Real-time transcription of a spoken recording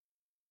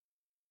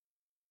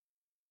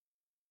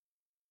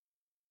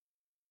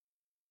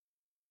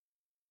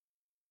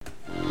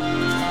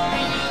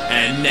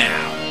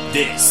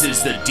This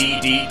is the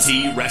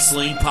DDT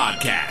Wrestling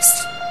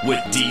Podcast with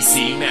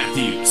DC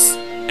Matthews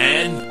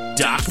and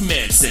Doc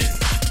Manson.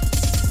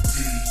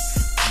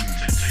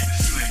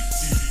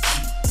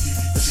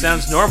 This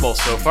sounds normal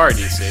so far,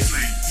 DC.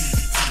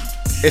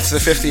 It's the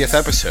 50th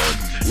episode.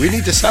 We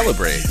need to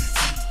celebrate.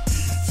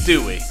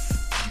 Do we?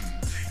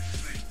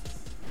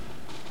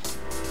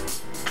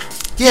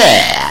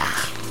 Yeah!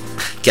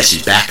 Guess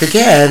who's back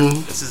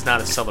again? This is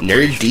not a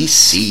celebration. Nerd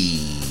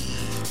DC.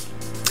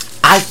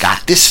 I've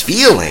got this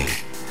feeling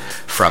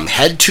from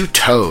head to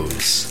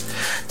toes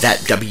that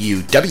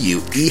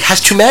WWE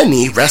has too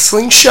many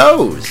wrestling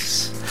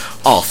shows.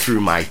 All through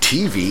my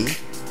TV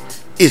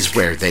is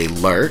where they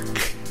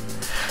lurk.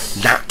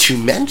 Not to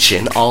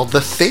mention all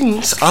the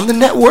things on the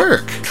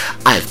network.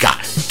 I've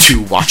got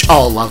to watch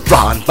all of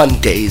Raw on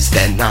Mondays,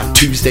 then on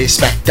Tuesdays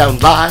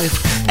SmackDown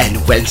Live,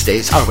 and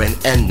Wednesdays are when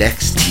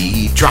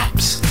NXT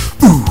drops.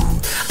 Ooh,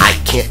 I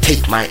can't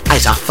take my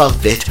eyes off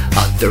of it,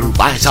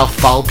 otherwise I'll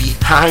fall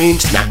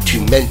behind. Not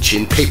to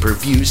mention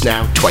pay-per-views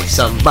now twice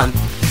a month.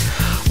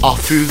 All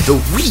through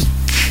the week,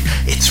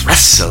 it's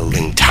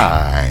wrestling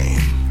time.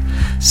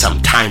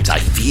 Sometimes I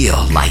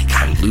feel like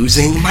I'm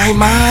losing my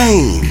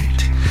mind.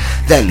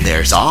 Then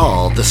there's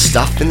all the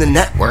stuff in the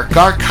network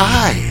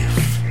archive.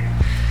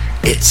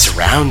 It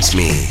surrounds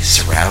me.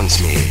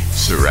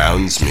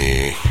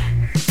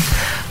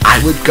 I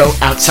would go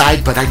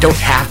outside, but I don't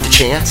have the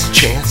chance.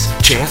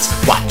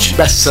 Watching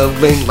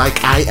wrestling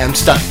like I am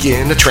stuck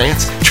in a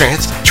trance.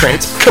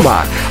 Come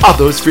on, all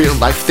those real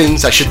life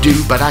things I should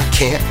do, but I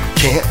can't.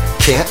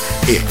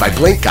 If I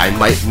blink, I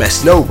might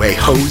mess. No way,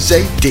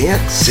 Jose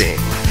dancing.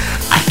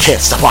 I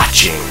can't stop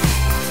watching.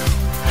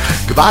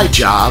 Goodbye,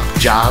 job,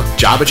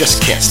 I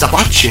just can't stop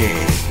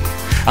watching.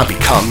 I'm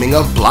becoming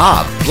a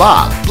blob.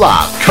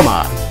 Come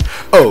on.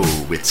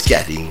 Oh, it's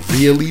getting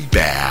really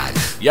bad.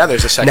 Yeah,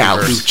 there's a second now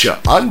verse.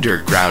 Lucha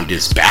Underground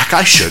is back.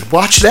 I should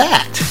watch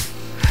that.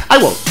 I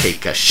won't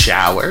take a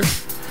shower.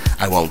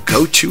 I won't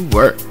go to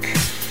work.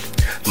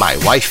 My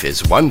wife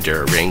is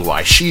wondering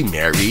why she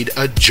married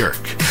a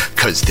jerk.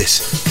 Cause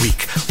this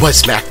week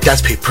was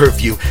SmackDown's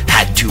pay-per-view.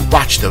 Had to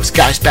watch those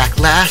guys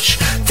backlash.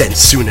 Then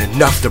soon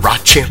enough the Raw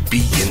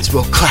champions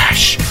will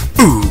clash.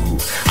 Ooh,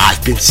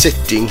 I've been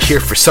sitting here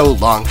for so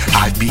long,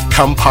 I've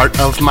become part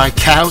of my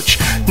couch.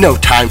 No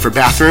time for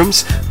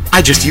bathrooms,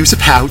 I just use a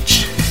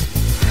pouch.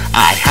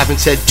 I haven't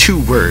said 2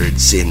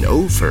 words in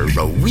over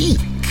a week.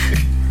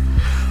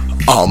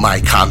 All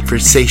my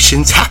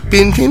conversations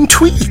happen in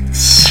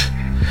tweets.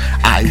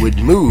 I would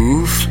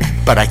move,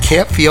 but I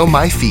can't feel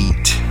my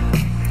feet.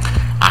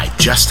 I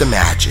just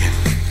imagine.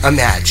 Put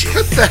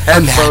the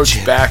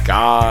headphones back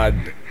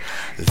on.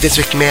 Vince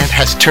McMahon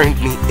has turned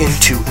me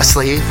into a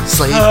slave.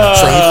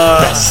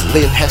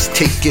 Wrestling has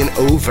taken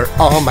over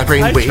all my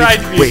brain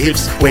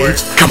waves.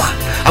 Come on,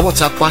 I won't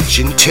stop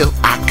watching till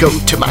I go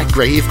to my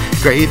grave.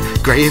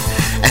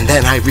 And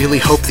then I really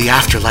hope the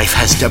afterlife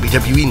has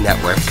WWE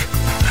Network.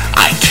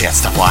 I can't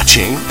stop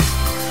watching.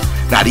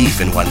 Not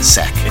even 1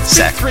 sec. It's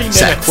been 3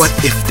 minutes. What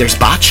if there's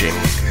botching?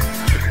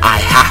 I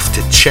have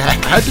to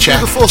check. I had to do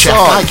the full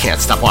song. I can't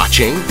stop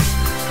watching.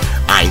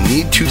 I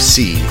need to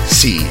see.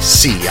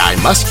 I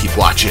must keep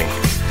watching.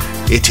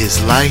 It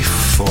is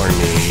life for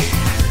me.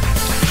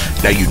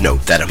 Now you know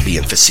that I'm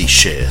being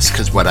facetious,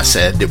 cause what I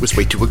said, it was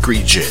way too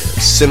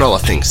egregious. In all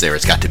the things there,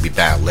 it's got to be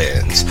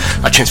balance.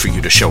 A chance for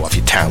you to show off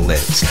your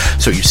talents.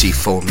 So you see,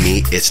 for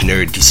me, it's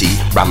Nerd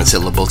DC. Rhyming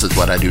syllables is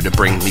what I do to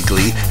bring me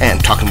glee.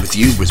 And talking with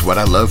you is what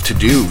I love to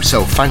do.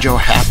 So find your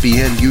happy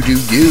and you do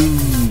you.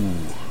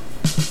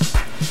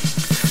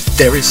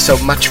 There is so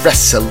much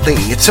wrestling,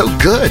 it's so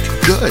good.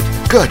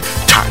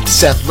 Time to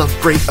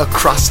celebrate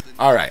across.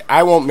 Alright,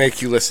 I won't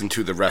make you listen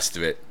to the rest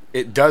of it.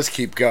 It does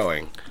keep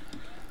going.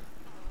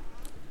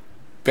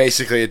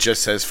 Basically, it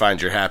just says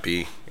find your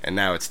happy, and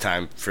now it's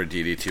time for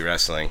DDT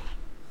Wrestling.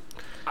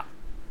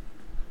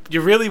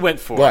 You really went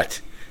for it. What?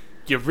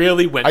 You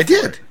really went for it.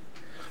 I did.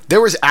 There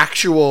was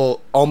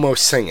actual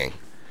almost singing.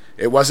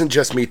 It wasn't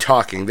just me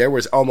talking. There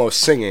was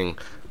almost singing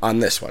on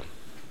this one.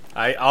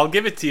 I'll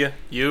give it to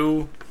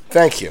you.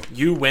 Thank you.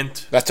 You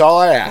went. That's all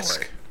I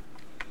ask.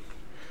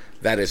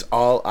 That is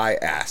all I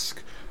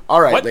ask.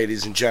 All right,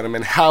 ladies and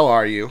gentlemen, how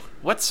are you?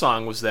 What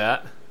song was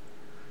that?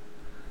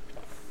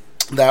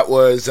 That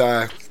was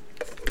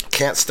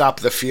Can't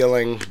Stop the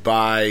Feeling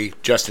by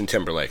Justin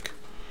Timberlake.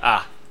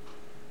 Ah.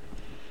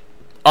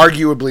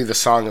 Arguably the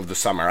song of the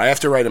summer. I have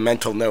to write a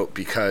mental note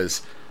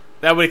because...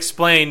 That would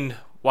explain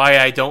why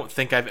I don't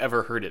think I've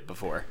ever heard it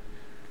before.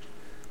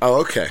 Oh,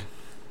 okay.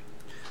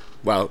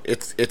 Well,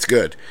 it's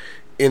good.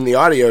 In the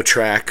audio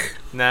track,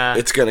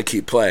 it's going to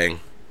keep playing.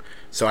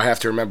 So I have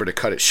to remember to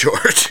cut it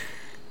short.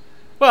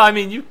 Well, I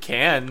mean, you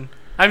can.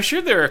 I'm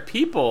sure there are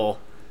people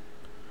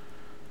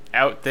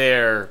out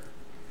there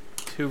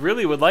who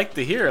really would like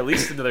to hear at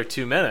least another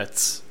 2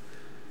 minutes.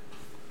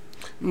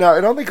 No,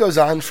 it only goes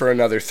on for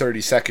another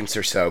 30 seconds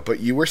or so, but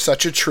you were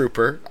such a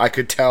trooper. I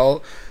could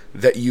tell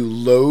that you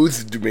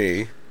loathed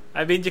me.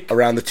 I mean,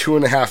 around the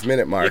 2.5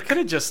 minute mark. You could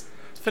have just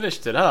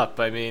finished it up.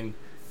 I mean,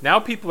 now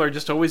people are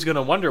just always going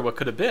to wonder what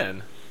could have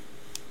been.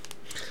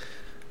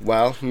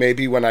 Well,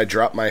 maybe when I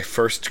drop my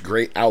first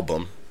great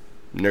album,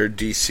 Nerd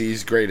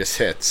DC's Greatest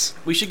Hits,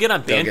 we should get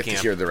on Bandcamp. They'll get to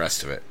hear the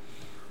rest of it.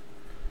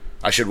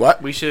 I should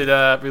what? We should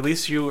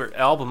release your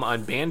album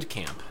on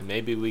Bandcamp, and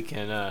maybe we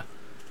can,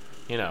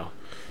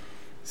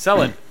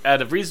 sell it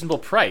at a reasonable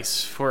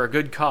price for a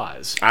good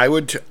cause. I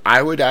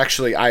would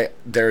actually.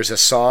 There's a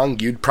song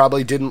you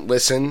probably didn't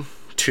listen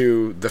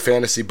to the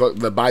fantasy book,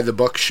 the By the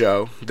Book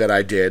show that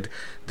I did.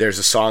 There's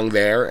a song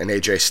there, an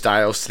AJ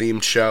Styles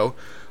themed show.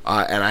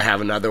 And I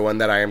have another one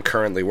that I am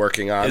currently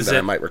working on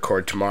I might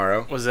record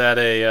tomorrow. Was that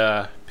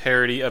a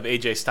parody of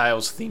AJ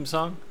Styles' theme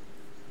song?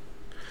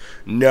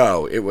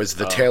 No, it was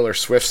the Taylor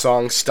Swift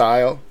song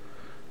Style,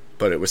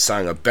 but it was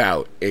sung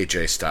about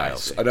AJ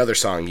Styles. Another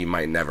song you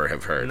might never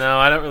have heard. No,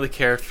 I don't really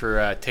care for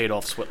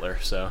Tadolf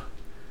Switler, so...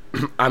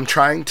 I'm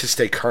trying to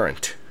stay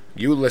current.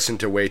 You listen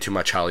to way too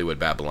much Hollywood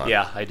Babylon.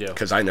 Yeah, I do.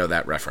 Because I know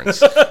that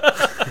reference.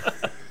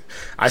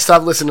 I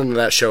stopped listening to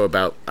that show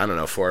about,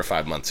 4 or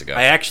 5 months ago.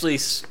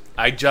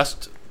 I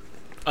just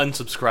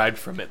unsubscribed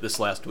from it this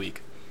last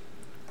week.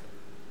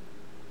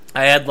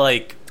 I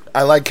like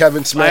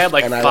Kevin Smith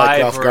and I like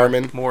Ralph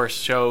Garman. More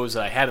shows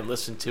that I hadn't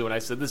listened to, and I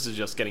said, this is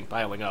just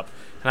piling up,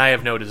 and I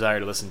have no desire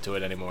to listen to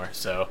it anymore,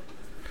 so...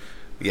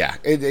 Yeah,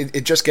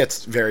 it just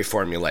gets very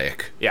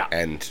formulaic. Yeah.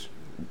 And,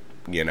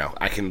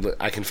 I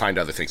can find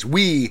other things.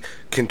 We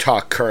can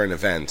talk current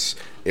events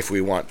if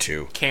we want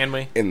to. Can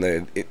we?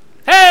 Happy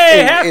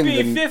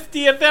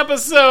 50th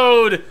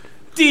episode!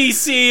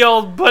 DC,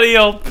 old buddy,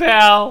 old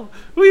pal.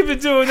 We've been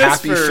doing this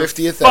for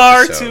 50th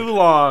far episode. Too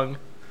long.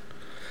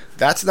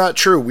 That's not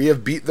true. We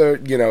have beat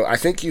I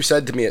think you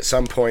said to me at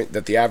some point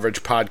that the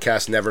average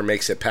podcast never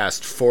makes it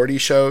past 40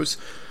 shows.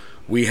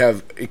 We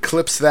have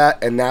eclipsed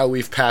that, and now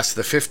we've passed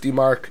the 50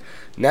 mark.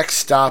 Next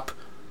stop,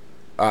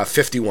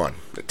 51,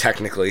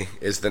 technically,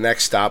 is the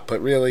next stop.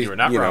 But really, You're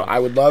not wrong. I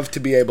would love to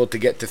be able to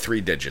get to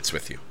 3 digits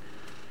with you.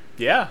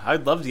 Yeah,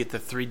 I'd love to get to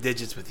 3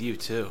 digits with you,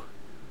 too.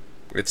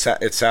 It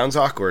sounds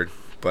awkward,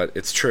 but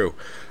it's true.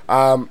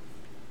 When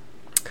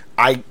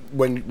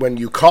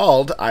you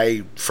called,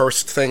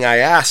 first thing I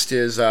asked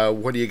is,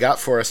 what do you got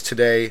for us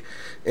today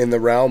in the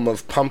realm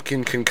of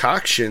pumpkin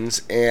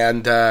concoctions?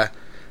 And I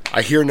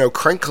hear no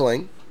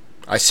crinkling.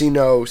 I see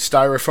no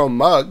styrofoam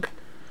mug.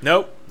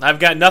 Nope, I've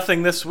got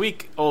nothing this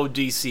week, old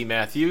DC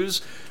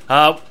Matthews.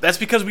 That's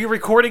because we're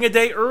recording a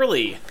day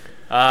early.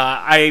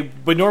 I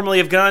would normally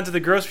have gone to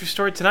the grocery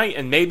store tonight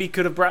and maybe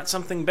could have brought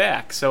something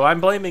back, so I'm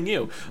blaming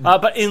you.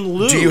 But in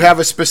lieu... Do you have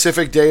a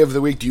specific day of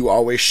the week? Do you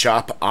always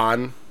shop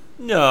on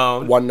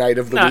one night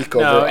of the week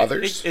over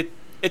others?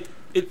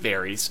 It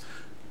varies.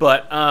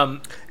 But,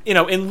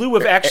 in lieu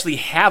of actually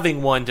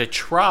having one to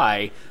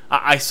try,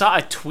 I saw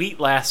a tweet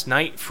last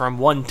night from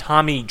one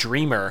Tommy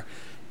Dreamer,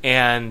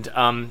 and...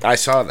 I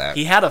saw that.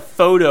 He had a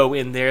photo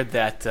in there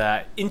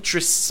that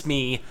interests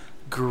me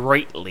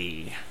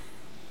greatly.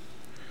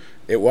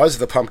 It was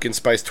the pumpkin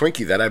spice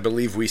Twinkie that I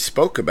believe we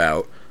spoke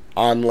about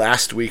on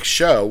last week's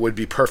show would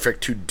be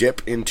perfect to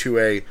dip into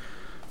a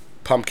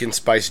pumpkin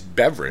spice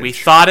beverage. We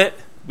thought it,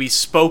 we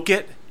spoke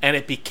it, and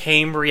it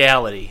became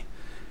reality.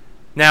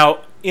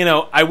 Now,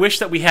 I wish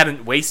that we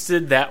hadn't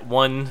wasted that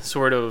one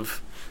sort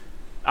of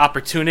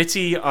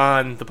opportunity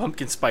on the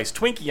pumpkin spice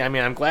Twinkie. I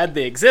mean, I'm glad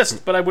they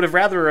exist, but I would have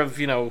rather have,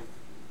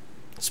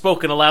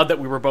 spoken aloud that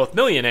we were both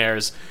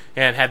millionaires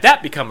and had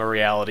that become a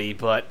reality,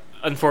 but...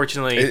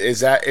 Unfortunately,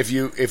 is that if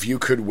you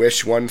could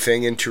wish one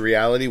thing into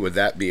reality, would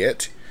that be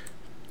it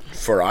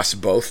for us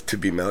both to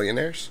be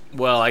millionaires?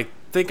 Well, I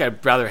think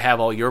I'd rather have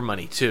all your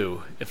money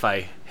too if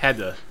I had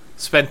to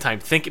spend time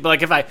thinking.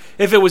 But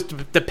if it was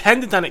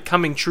dependent on it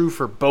coming true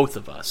for both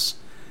of us,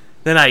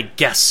 then I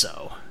guess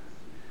so.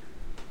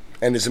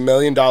 And is $1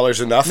 million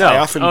enough? No. I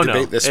often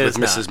debate this with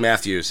Mrs.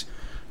 Matthews,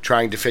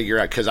 trying to figure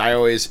out, because I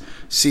always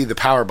see the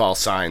Powerball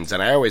signs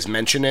and I always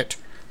mention it,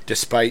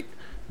 despite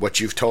what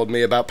you've told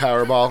me about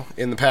Powerball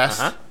in the past.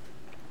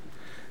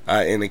 Uh-huh.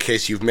 In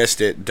case you've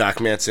missed it, Doc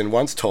Manson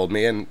once told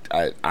me, and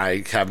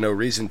I have no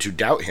reason to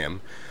doubt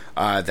him,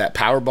 that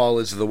Powerball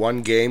is the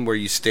one game where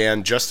you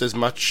stand just as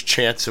much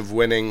chance of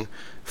winning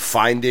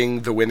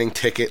finding the winning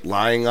ticket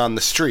lying on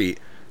the street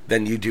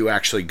than you do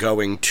actually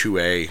going to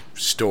a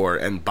store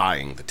and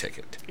buying the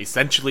ticket.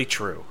 Essentially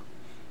true.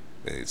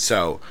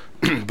 So,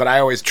 but I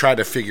always try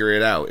to figure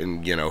it out,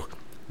 and,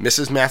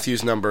 Mrs.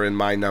 Matthews' number and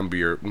my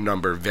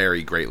number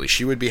vary greatly.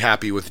 She would be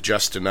happy with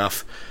just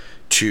enough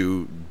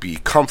to be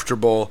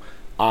comfortable.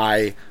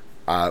 I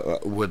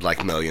would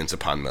like millions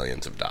upon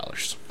millions of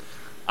dollars.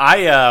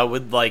 I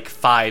would like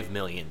 $5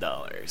 million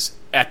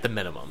at the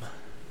minimum.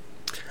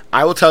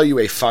 I will tell you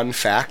a fun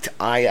fact.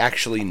 I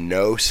actually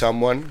know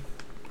someone,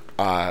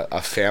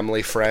 a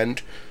family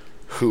friend,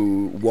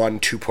 who won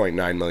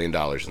 $2.9 million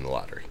in the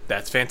lottery.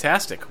 That's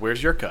fantastic.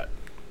 Where's your cut?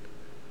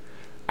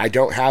 I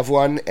don't have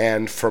one,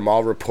 and from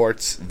all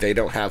reports, they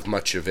don't have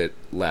much of it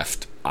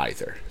left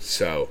either.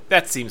 So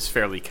that seems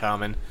fairly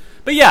common.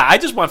 But yeah, I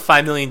just want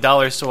 $5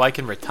 million so I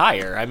can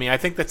retire. I mean, I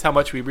think that's how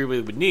much we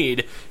really would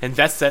need.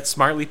 Invest that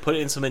smartly, put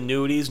it in some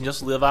annuities, and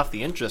just live off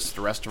the interest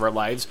the rest of our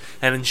lives,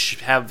 and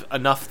have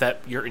enough that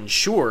you're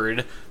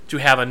insured to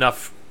have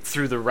enough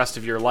through the rest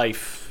of your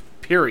life,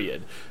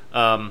 period.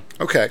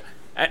 Okay.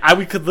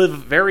 We could live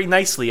very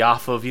nicely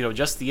off of,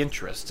 just the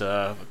interest,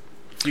 a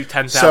few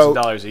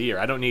 $10,000 a year.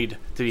 I don't need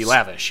to be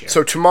lavish here.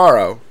 So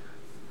tomorrow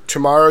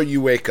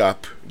you wake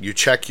up, you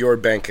check your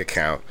bank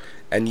account,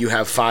 and you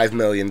have $5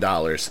 million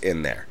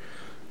in there.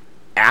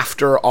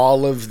 After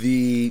all of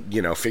the,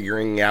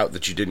 figuring out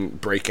that you didn't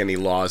break any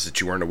laws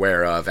that you weren't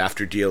aware of,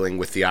 after dealing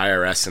with the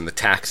IRS and the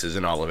taxes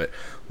and all of it,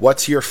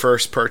 what's your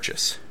first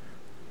purchase?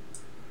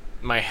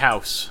 My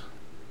house.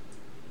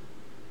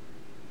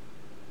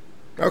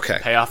 Okay.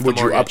 Pay off the would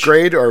mortgage. You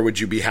upgrade, or would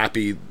you be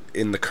happy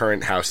in the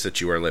current house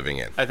that you are living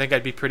in? I think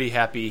I'd be pretty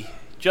happy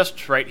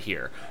just right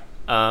here.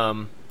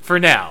 For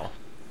now.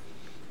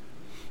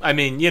 I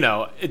mean,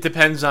 it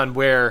depends on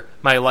where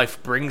my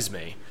life brings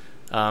me.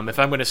 If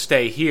I'm going to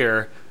stay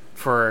here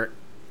for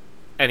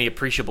any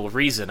appreciable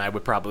reason, I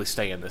would probably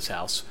stay in this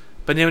house.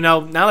 But now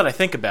that I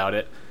think about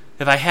it,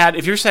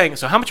 if you're saying,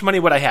 so how much money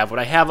would I have? Would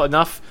I have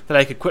enough that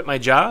I could quit my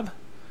job?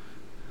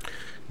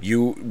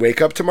 You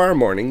wake up tomorrow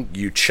morning,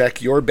 you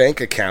check your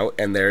bank account,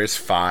 and there's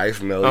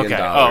 $5 million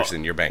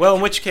in your bank account. Well,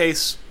 in which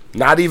case...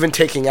 Not even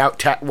taking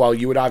out... well,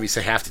 you would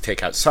obviously have to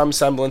take out some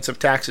semblance of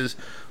taxes,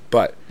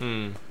 but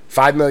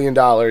 $5 million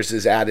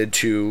is added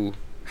to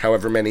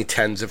however many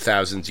tens of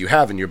thousands you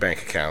have in your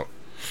bank account.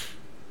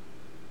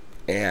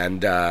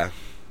 And, I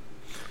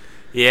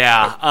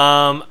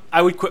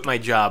would quit my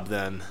job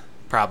then,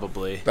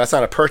 probably. That's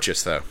not a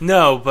purchase, though.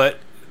 No, but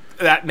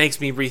that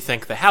makes me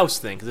rethink the house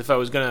thing, because if I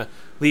was going to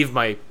leave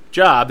my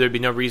job, there'd be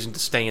no reason to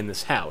stay in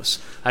this house.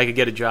 I could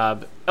get a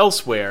job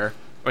elsewhere,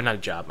 or not a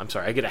job, I'm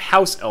sorry, I get a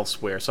house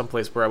elsewhere,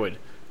 someplace where I would,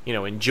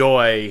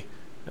 enjoy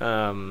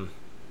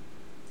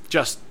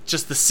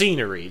just the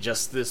scenery,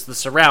 just the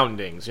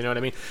surroundings, you know what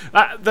I mean?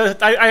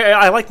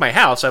 I like my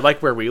house, I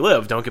like where we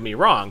live, don't get me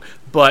wrong,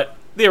 but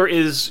there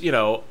is,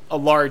 a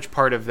large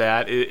part of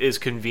that is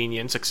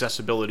convenience,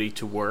 accessibility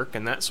to work,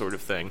 and that sort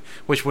of thing,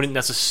 which wouldn't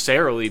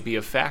necessarily be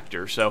a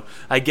factor. So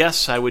I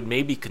guess I would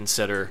maybe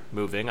consider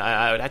moving.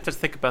 I would have to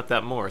think about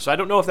that more. So I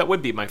don't know if that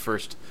would be my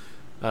first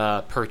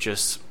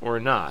purchase or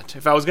not.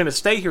 If I was going to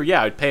stay here,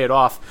 I'd pay it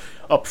off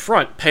up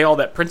front, pay all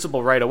that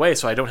principal right away,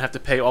 so I don't have to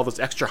pay all those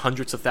extra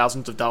hundreds of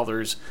thousands of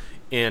dollars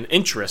in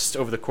interest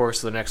over the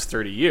course of the next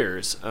 30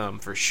 years,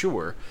 for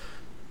sure.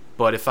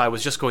 But if I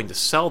was just going to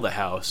sell the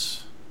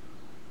house...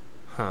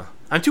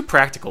 I'm too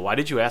practical. Why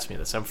did you ask me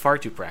this? I'm far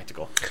too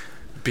practical.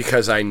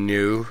 Because I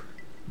knew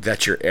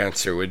that your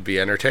answer would be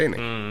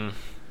entertaining.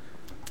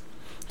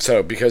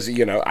 So, because,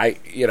 I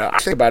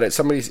think about it,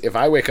 if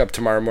I wake up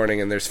tomorrow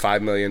morning and there's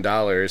 $5 million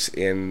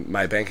in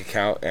my bank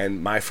account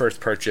and my first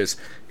purchase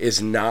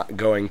is not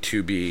going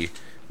to be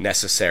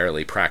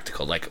necessarily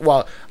practical.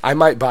 I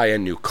might buy a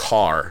new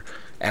car,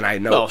 and I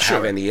don't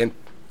have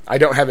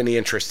any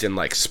interest in,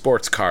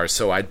 sports cars,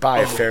 so I'd buy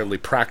a fairly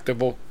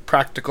practical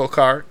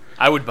car.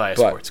 I would buy a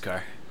sports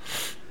car.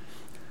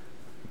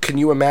 Can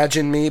you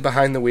imagine me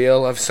behind the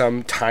wheel of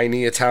some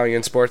tiny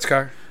Italian sports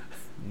car?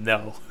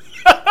 No.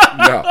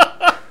 No.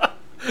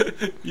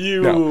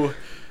 You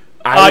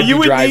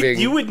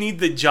would need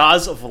the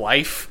jaws of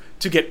life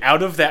to get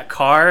out of that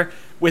car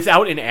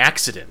without an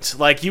accident.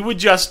 You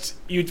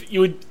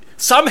would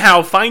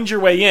somehow find your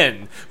way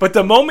in, but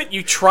the moment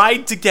you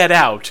tried to get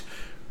out,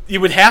 you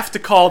would have to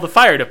call the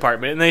fire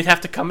department, and they'd have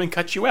to come and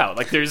cut you out.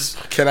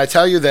 Can I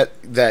tell you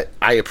that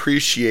I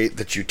appreciate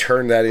that you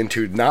turn that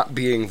into not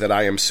being that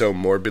I am so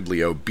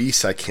morbidly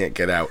obese I can't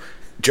get out.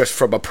 Just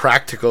from a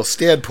practical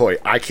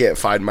standpoint, I can't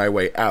find my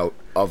way out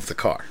of the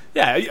car.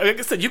 Yeah, like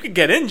I said, you could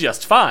get in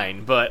just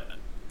fine, but...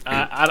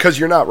 Because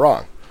you're not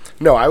wrong.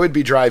 No, I would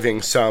be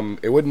driving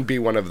it wouldn't be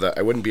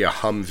it wouldn't be a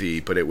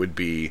Humvee, but it would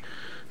be,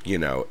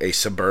 a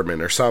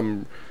Suburban or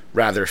some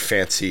rather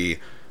fancy...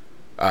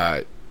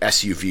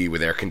 SUV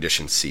with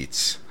air-conditioned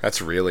seats.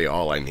 That's really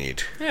all I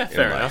need. Yeah,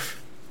 fair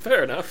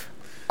enough.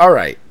 All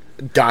right,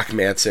 Doc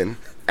Manson,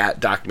 at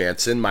Doc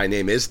Manson. My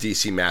name is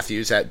DC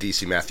Matthews, at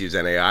DC Matthews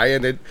NAI,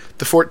 and at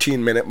the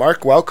 14-minute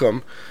mark,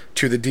 welcome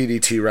to the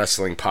DDT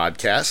Wrestling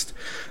Podcast.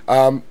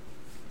 My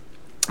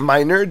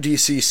Nerd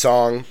DC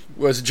song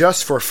was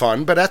just for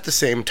fun, but at the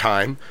same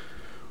time,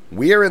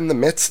 we are in the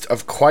midst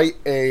of quite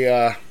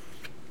a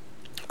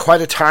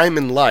time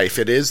in life.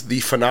 It is the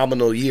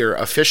phenomenal year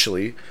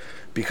officially,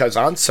 because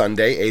on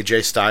Sunday,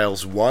 AJ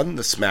Styles won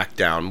the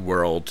SmackDown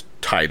World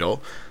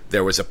title.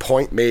 There was a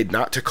point made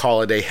not to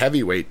call it a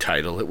heavyweight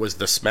title. It was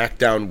the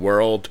SmackDown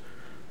World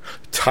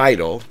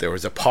title. There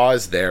was a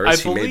pause there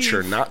as he made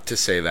sure not to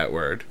say that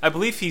word. I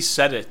believe he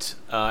said it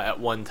at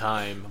one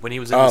time when he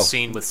was in the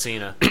scene with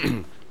Cena.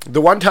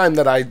 The one time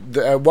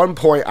at one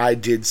point I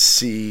did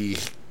see,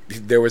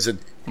 there was a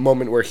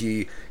moment where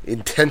he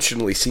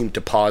intentionally seemed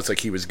to pause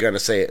like he was going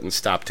to say it and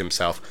stopped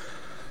himself.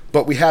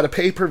 But we had a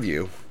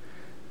pay-per-view.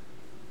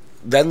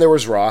 Then there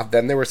was Raw,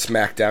 then there was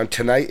SmackDown.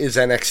 Tonight is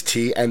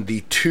NXT and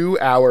the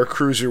 2-hour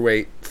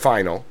Cruiserweight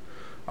final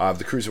of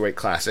the Cruiserweight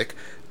Classic.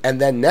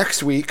 And then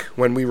next week,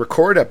 when we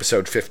record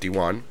episode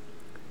 51,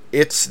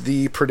 it's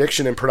the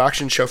prediction and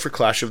production show for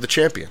Clash of the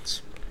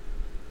Champions.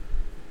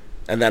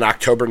 And then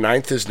October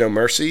 9th is No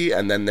Mercy,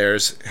 and then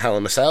there's Hell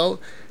in a Cell.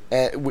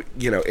 And,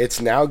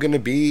 it's now going to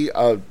be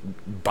a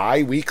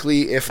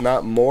bi-weekly, if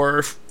not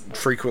more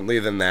frequently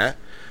than that.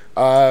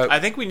 I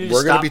think we need to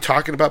We're going to be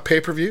talking about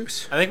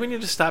pay-per-views. I think we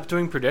need to stop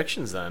doing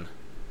predictions then.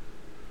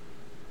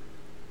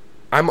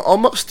 I'm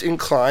almost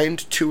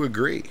inclined to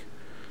agree.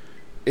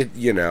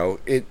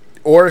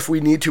 Or if we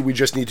need to, we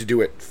just need to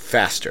do it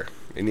faster.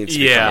 It needs to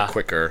become a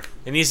quicker.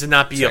 It needs to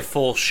not be a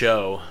full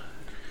show.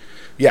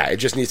 Yeah, it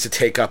just needs to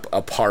take up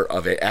a part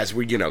of it as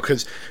we,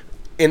 because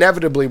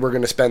inevitably we're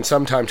going to spend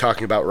some time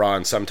talking about Raw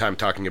and some time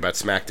talking about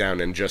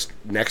SmackDown, and just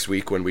next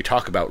week when we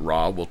talk about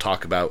Raw, we'll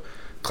talk about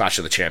Clash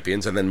of the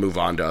Champions and then move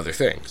on to other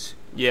things.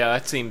 Yeah,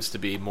 that seems to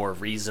be more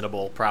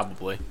reasonable,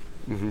 probably.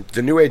 Mm-hmm.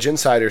 The New Age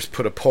Insiders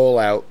put a poll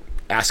out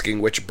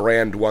asking which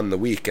brand won the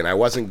week, and I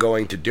wasn't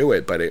going to do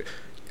it, but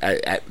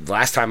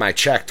last time I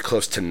checked,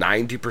 close to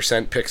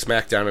 90% picked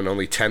SmackDown and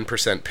only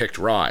 10% picked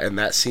Raw, and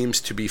that seems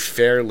to be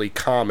fairly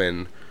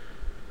common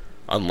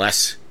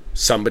unless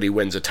somebody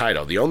wins a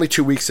title. The only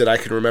 2 weeks that I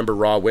can remember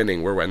Raw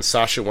winning were when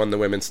Sasha won the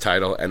women's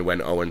title and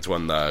when Owens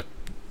won the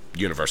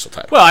Universal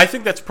title. Well, I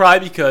think that's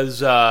probably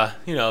because,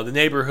 the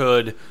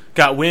neighborhood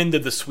got wind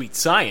of the sweet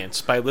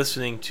science by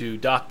listening to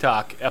Doc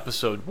Talk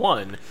Episode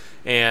 1.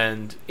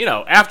 And,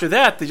 after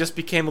that, they just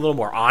became a little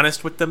more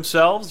honest with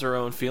themselves, their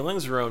own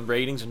feelings, their own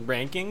ratings and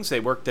rankings. They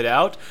worked it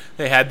out.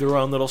 They had their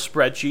own little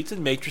spreadsheets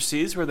and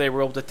matrices where they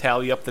were able to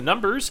tally up the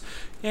numbers.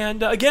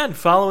 And, again,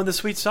 following the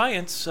sweet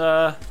science,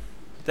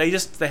 they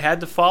had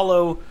to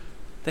follow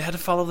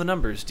the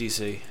numbers,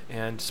 DC.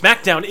 And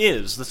SmackDown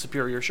is the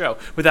superior show,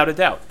 without a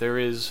doubt.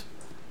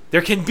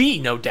 There can be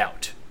no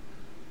doubt.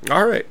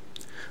 All right.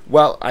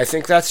 Well, I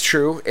think that's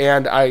true,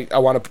 and I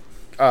want to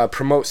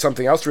promote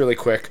something else really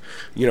quick.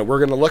 We're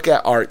going to look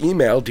at our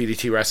email,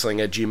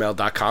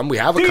 ddtwrestling@gmail.com. We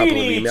have a couple of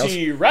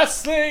emails.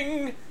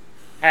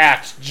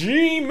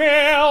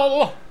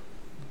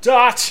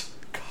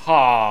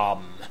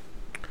 ddtwrestling@gmail.com.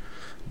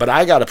 But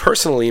I got a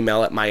personal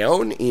email at my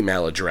own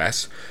email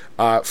address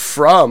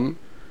from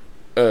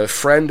a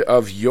friend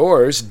of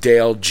yours,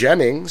 Dale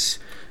Jennings,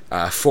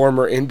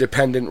 former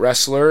independent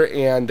wrestler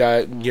and,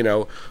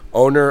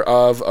 owner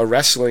of a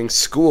wrestling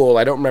school.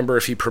 I don't remember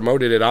if he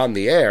promoted it on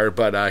the air,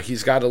 but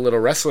he's got a little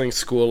wrestling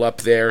school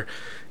up there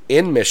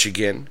in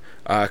Michigan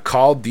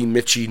called the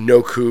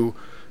Michinoku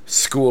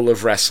School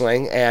of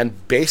Wrestling.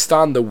 And based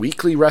on the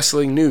Weekly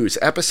Wrestling News,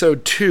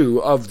 episode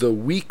 2 of the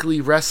Weekly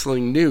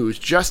Wrestling News,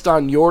 just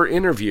on your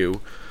interview,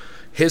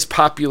 his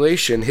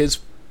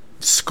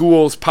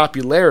school's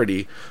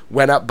popularity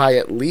went up by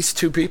at least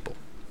 2 people.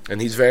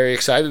 And he's very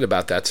excited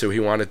about that, so he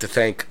wanted to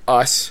thank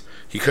us.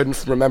 He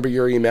couldn't remember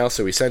your email,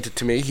 so he sent it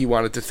to me. He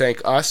wanted to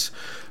thank us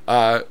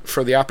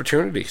for the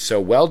opportunity. So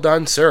well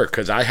done, sir,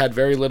 because I had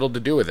very little to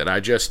do with it.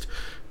 I just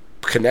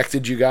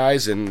connected you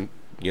guys and,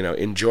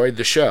 enjoyed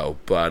the show.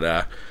 But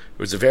it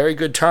was a very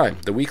good time.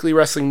 The Weekly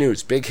Wrestling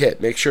News, big hit.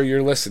 Make sure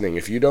you're listening.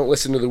 If you don't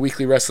listen to the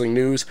Weekly Wrestling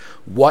News,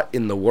 what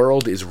in the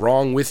world is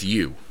wrong with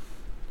you?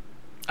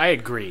 I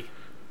agree.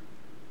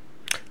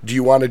 Do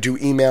you want to do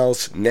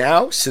emails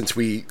now, since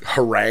we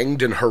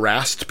harangued and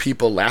harassed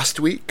people last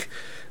week?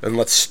 And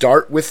let's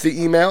start with the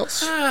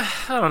emails. I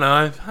don't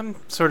know. I'm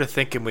sort of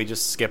thinking we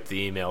just skip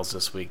the emails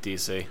this week,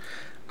 DC.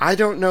 I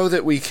don't know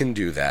that we can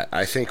do that.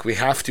 I think we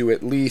have to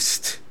at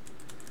least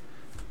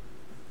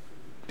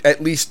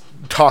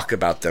talk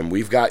about them.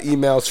 We've got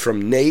emails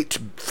from Nate,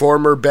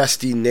 former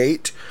bestie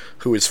Nate,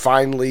 who has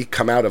finally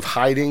come out of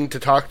hiding to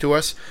talk to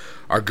us.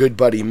 Our good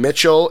buddy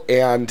Mitchell,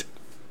 and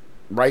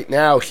right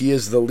now he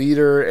is the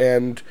leader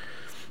and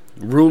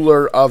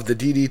ruler of the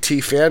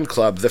DDT fan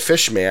club, the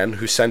Fishman,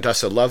 who sent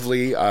us a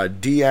lovely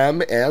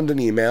DM and an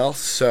email.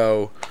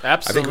 So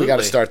absolutely. I think we got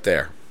to start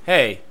there.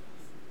 Hey,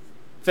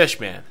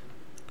 Fishman,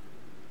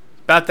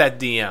 about that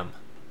DM.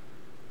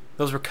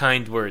 Those were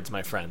kind words,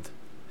 my friend.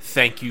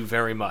 Thank you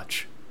very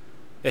much.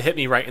 It hit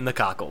me right in the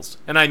cockles,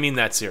 and I mean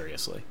that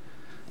seriously.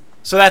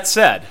 So that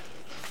said,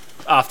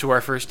 off to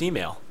our first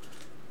email.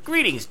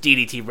 Greetings,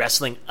 DDT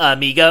Wrestling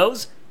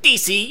amigos,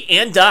 DC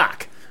and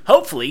Doc.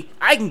 Hopefully,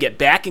 I can get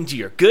back into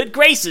your good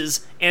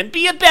graces and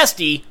be a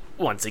bestie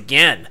once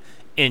again.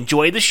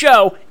 Enjoy the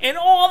show and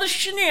all the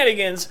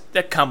shenanigans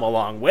that come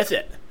along with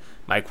it.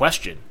 My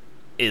question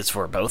is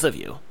for both of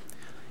you.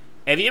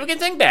 If you can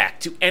think back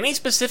to any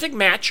specific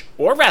match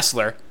or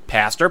wrestler,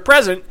 past or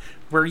present,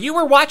 where you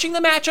were watching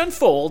the match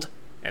unfold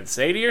and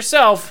say to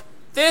yourself,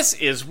 "This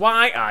is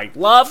why I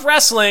love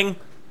wrestling,"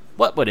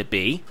 what would it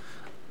be?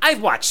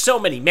 I've watched so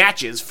many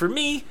matches. For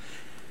me,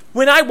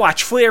 when I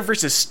watch Flair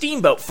vs.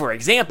 Steamboat, for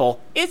example,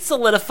 it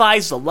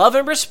solidifies the love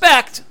and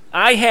respect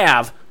I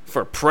have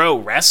for pro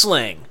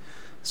wrestling.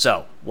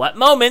 So, what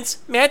moments,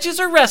 matches,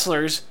 or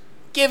wrestlers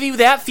give you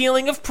that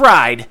feeling of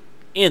pride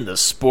in the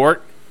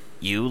sport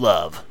you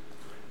love?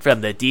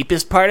 From the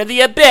deepest part of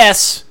the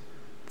abyss,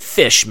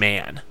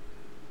 Fishman.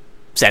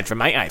 Sent from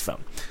my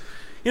iPhone.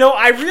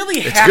 I really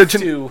have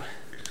to...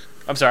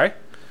 I'm sorry?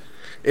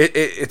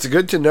 It's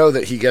good to know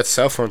that he gets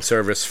cell phone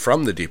service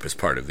from the deepest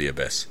part of the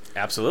abyss.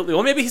 Absolutely.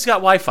 Well, maybe he's got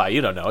Wi-Fi.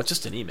 You don't know. It's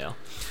just an email.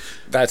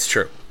 That's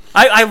true.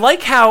 I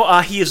like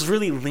how he is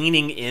really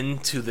leaning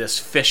into this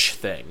fish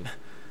thing.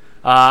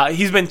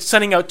 He's been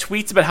sending out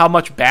tweets about how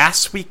much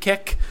bass we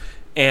kick,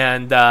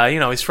 and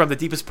he's from the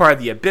deepest part of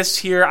the abyss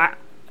here.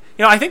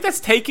 I think that's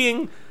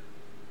taking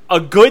a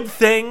good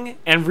thing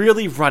and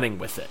really running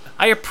with it.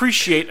 I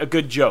appreciate a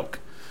good joke.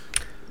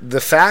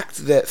 The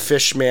fact that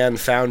Fishman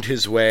found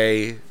his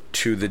way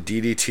to the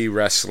DDT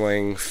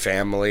Wrestling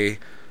family,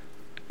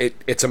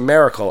 it's a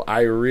miracle.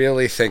 I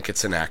really think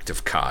it's an act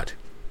of COD.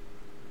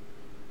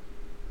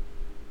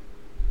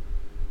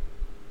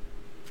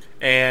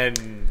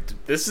 And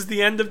this is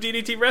the end of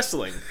DDT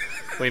Wrestling.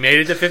 We made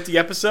it to 50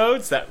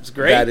 episodes. That was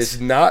great. That is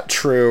not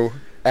true.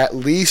 At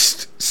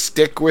least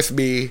stick with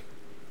me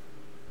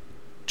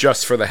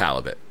just for the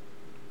halibut.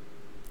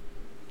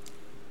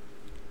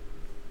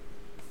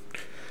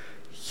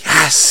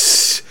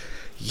 Yes!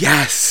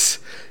 Yes!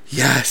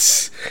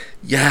 Yes!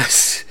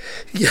 Yes!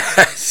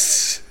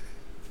 Yes!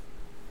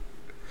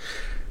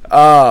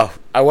 I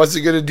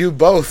wasn't going to do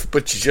both,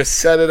 but you just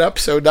set it up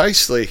so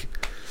nicely.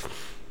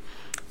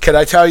 Can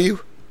I tell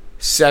you,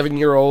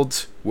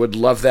 7-year-olds would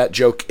love that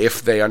joke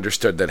if they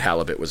understood that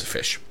halibut was a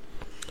fish.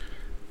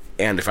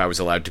 And if I was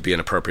allowed to be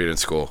inappropriate in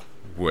school,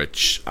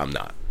 which I'm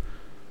not.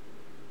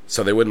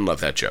 So they wouldn't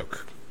love that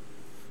joke.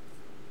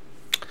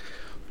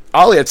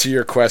 I'll answer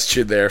your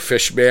question there,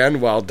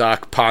 Fishman, while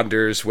Doc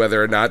ponders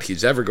whether or not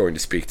he's ever going to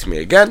speak to me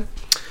again.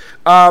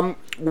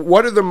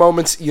 What are the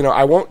moments,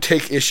 I won't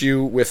take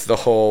issue with the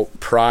whole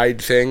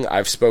pride thing.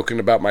 I've spoken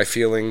about my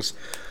feelings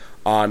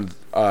on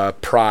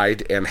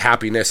pride and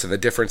happiness and the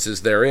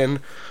differences therein.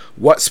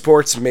 What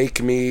sports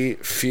make me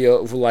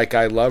feel like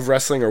I love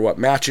wrestling, or what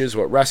matches,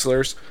 what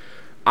wrestlers.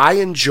 I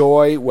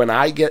enjoy when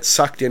I get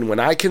sucked in, when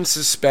I can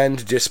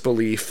suspend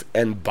disbelief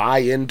and buy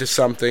into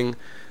something.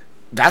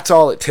 That's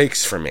all it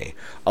takes for me.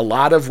 A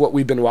lot of what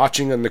we've been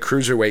watching in the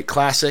Cruiserweight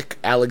Classic,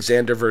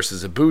 Alexander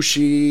versus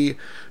Ibushi,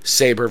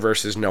 Sabre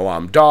versus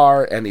Noam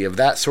Dar, any of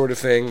that sort of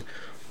thing,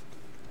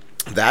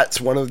 that's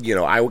one of,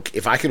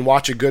 if I can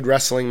watch a good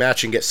wrestling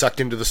match and get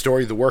sucked into the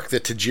story, the work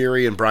that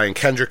Tajiri and Brian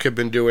Kendrick have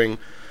been doing,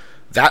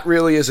 that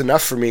really is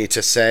enough for me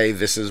to say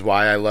this is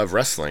why I love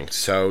wrestling.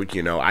 So,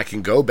 I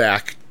can go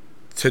back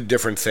to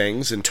different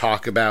things and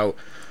talk about,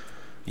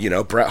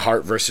 Bret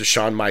Hart versus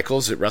Shawn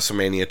Michaels at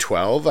WrestleMania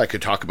 12. I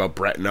could talk about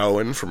Bret and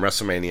Owen from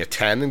WrestleMania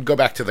 10 and go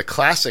back to the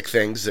classic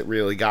things that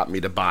really got me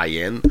to buy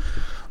in.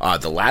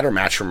 The ladder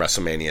match from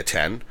WrestleMania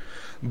 10.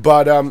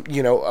 But,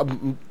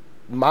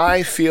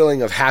 my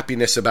feeling of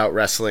happiness about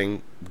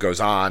wrestling goes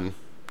on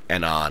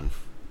and on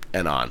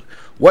and on.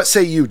 What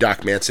say you,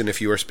 Doc Manson, if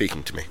you are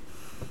speaking to me?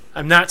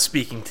 I'm not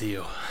speaking to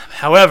you.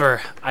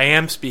 However, I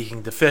am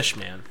speaking to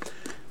Fishman.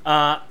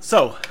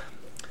 So,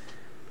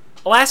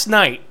 last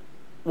night,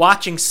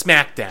 watching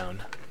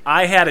SmackDown,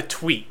 I had a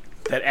tweet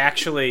that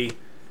actually,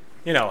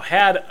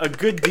 had a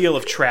good deal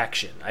of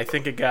traction. I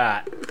think it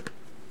got,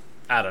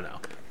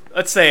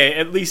 let's say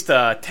at least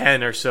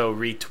 10 or so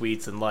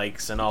retweets and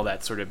likes and all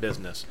that sort of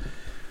business.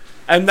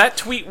 And that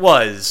tweet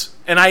was,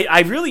 and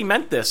I really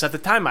meant this at the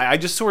time, I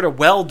just sort of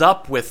welled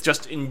up with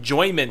just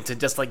enjoyment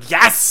and just like,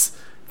 yes,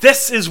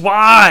 this is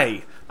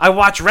why I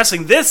watch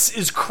wrestling. This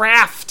is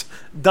craft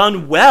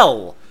done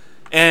well.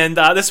 And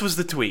this was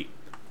the tweet.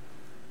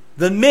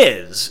 The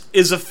Miz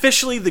is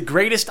officially the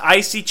greatest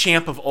IC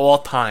champ of all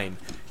time.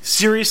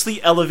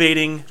 Seriously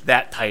elevating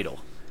that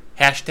title.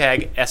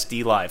 Hashtag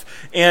SD Live.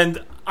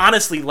 And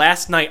honestly,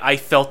 last night I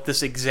felt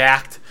this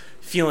exact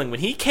feeling when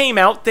he came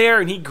out there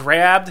and he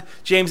grabbed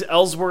James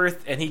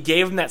Ellsworth and he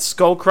gave him that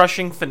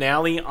skull-crushing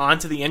finale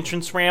onto the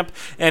entrance ramp,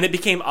 and it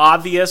became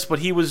obvious what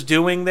he was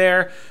doing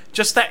there.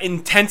 Just that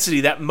intensity,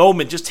 that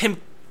moment, just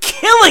him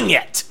killing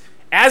it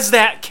as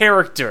that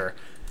character.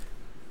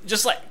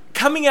 Just like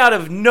coming out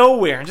of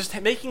nowhere and just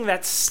making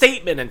that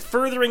statement and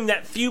furthering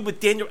that feud with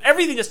Daniel.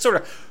 Everything just sort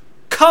of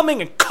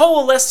coming and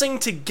coalescing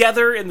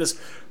together in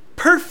this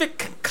perfect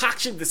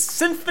concoction, this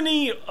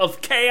symphony of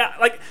chaos.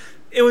 Like,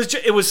 it was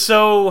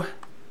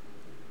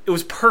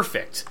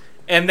perfect.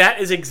 And that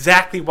is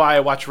exactly why I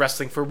watch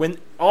wrestling, for when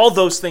all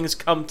those things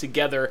come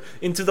together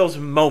into those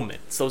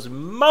moments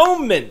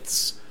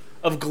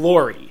of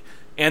glory.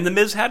 And The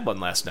Miz had one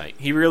last night.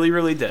 He really,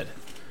 really did.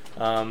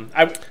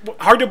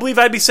 Hard to believe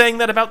I'd be saying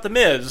that about The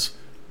Miz,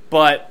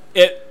 but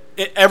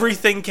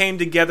everything came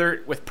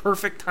together with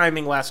perfect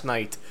timing last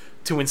night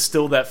to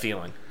instill that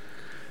feeling.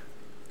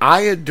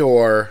 I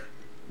adore...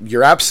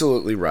 You're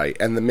absolutely right,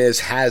 and The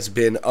Miz has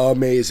been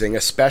amazing,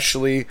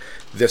 especially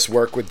this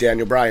work with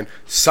Daniel Bryan.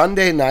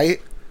 Sunday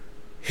night,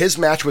 his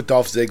match with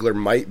Dolph Ziggler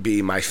might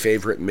be my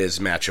favorite Miz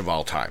match of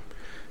all time.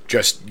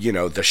 Just,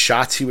 the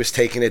shots he was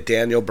taking at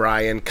Daniel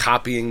Bryan,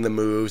 copying the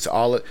moves,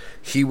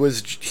 he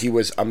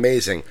was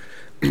amazing.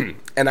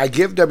 And I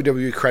give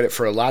WWE credit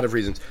for a lot of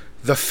reasons.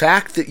 The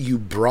fact that you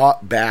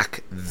brought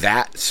back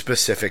that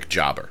specific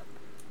jobber.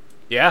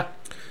 Yeah.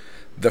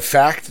 The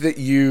fact that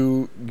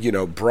you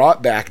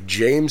brought back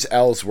James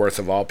Ellsworth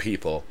of all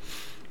people,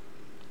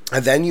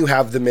 and then you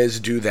have The Miz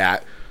do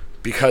that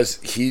because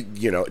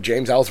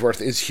James Ellsworth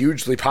is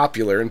hugely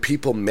popular, and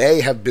people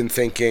may have been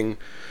thinking,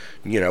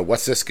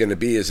 what's this going to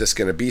be? Is this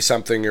going to be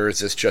something, or is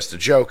this just a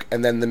joke?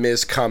 And then The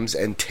Miz comes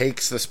and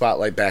takes the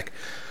spotlight back.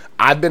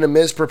 I've been a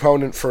Miz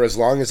proponent for as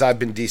long as I've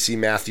been DC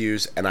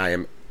Matthews, and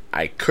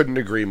I couldn't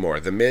agree more.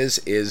 The Miz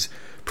is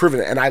proven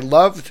it. And I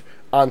loved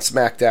on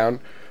SmackDown,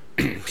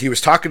 he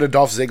was talking to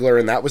Dolph Ziggler,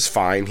 and that was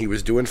fine. He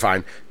was doing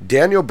fine.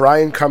 Daniel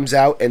Bryan comes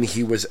out, and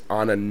he was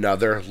on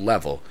another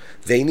level.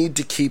 They need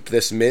to keep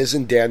this Miz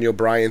and Daniel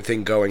Bryan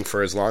thing going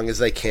for as long as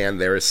they can.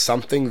 There is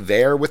something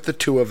there with the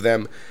two of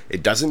them.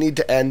 It doesn't need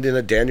to end in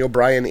a Daniel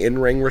Bryan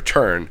in-ring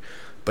return,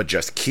 but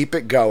just keep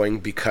it going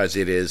because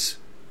it is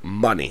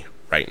money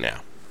right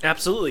now.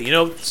 Absolutely.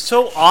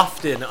 So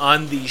often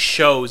on these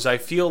shows, I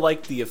feel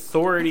like the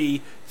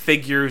authority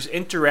figures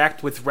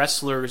interact with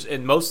wrestlers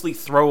in mostly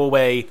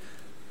throwaway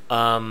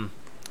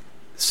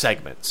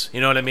segments. You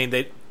know what I mean?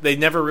 They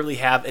never really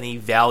have any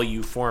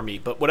value for me.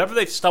 But whatever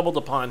they've stumbled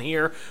upon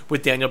here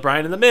with Daniel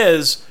Bryan and The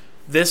Miz,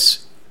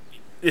 this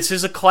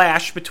is a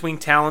clash between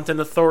talent and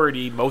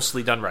authority,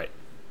 mostly done right.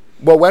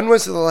 Well, when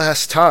was the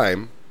last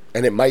time,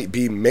 and it might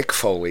be Mick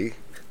Foley,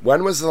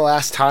 when was the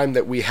last time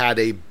that we had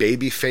a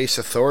babyface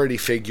authority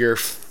figure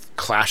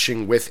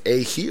clashing with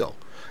a heel?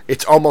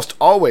 It's almost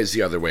always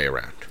the other way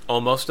around.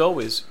 Almost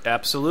always,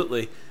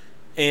 absolutely.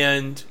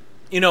 And,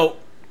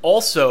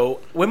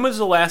 also, when was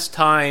the last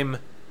time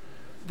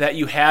that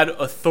you had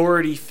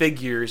authority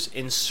figures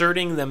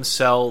inserting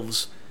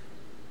themselves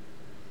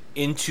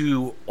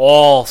into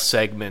all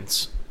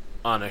segments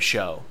on a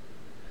show?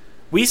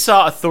 We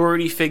saw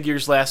authority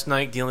figures last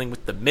night dealing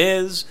with The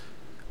Miz,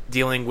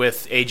 dealing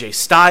with AJ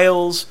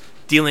Styles,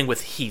 dealing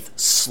with Heath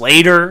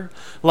Slater.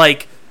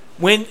 Like,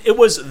 when it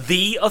was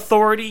the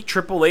authority,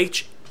 Triple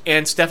H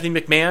and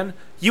Stephanie McMahon,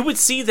 you would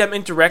see them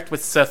interact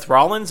with Seth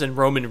Rollins and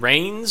Roman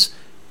Reigns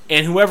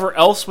and whoever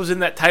else was in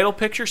that title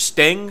picture,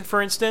 Sting, for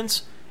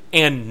instance,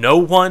 and no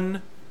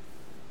one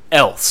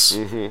else.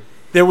 Mm-hmm.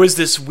 There was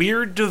this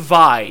weird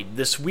divide,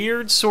 this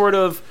weird sort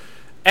of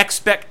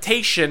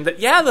expectation that,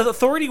 the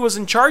authority was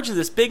in charge of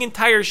this big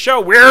entire show.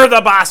 We're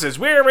the bosses.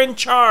 We're in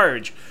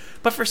charge.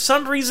 But for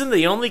some reason,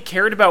 they only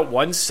cared about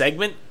one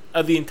segment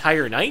of the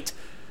entire night.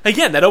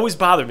 Again, that always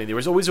bothered me. There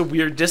was always a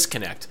weird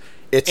disconnect.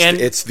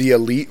 It's the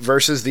elite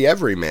versus the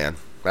everyman.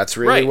 That's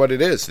really what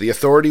it is. The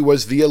authority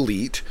was the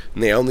elite,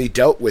 and they only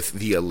dealt with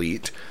the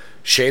elite.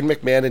 Shane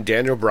McMahon and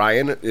Daniel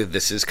Bryan,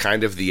 this is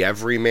kind of the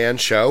everyman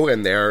show,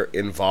 and they're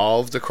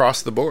involved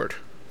across the board.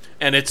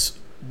 And it's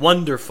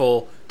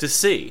wonderful to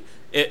see.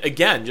 It,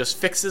 again, just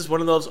fixes one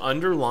of those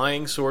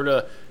underlying sort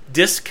of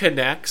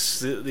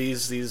disconnects,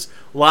 these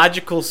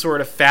logical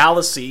sort of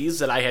fallacies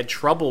that I had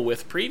trouble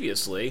with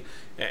previously,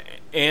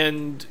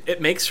 and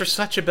it makes for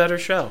such a better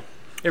show.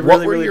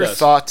 What were your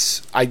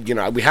thoughts?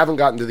 We haven't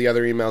gotten to the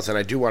other emails, and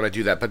I do want to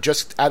do that, but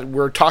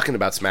we're talking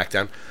about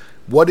SmackDown.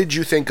 What did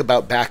you think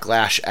about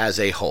Backlash as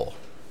a whole?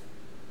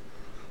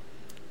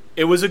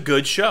 It was a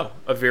good show,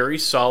 a very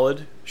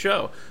solid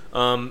show.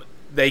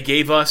 They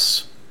gave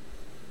us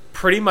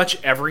pretty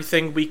much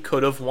everything we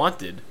could have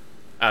wanted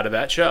out of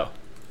that show.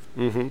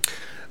 Mm-hmm.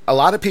 A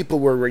lot of people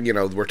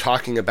were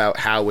talking about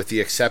how, with the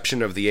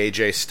exception of the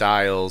AJ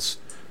Styles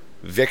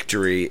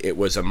victory, it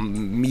was a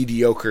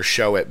mediocre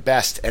show at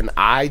best, and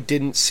I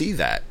didn't see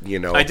that.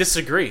 I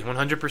disagree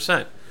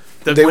 100%.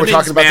 The they were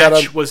talking about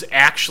match was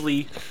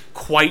actually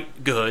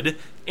quite good,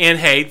 and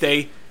hey,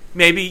 they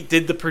maybe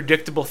did the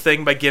predictable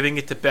thing by giving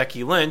it to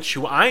Becky Lynch,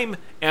 who I'm,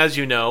 as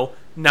you know,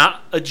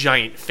 not a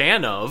giant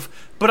fan of,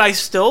 but I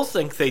still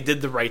think they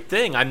did the right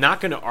thing. I'm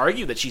not going to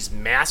argue that she's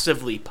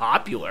massively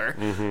popular.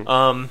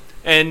 Mm-hmm.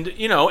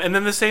 And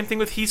then the same thing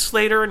with Heath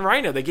Slater and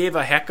Rhino. They gave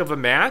a heck of a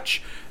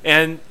match,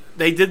 and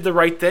they did the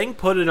right thing,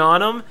 put it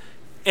on them,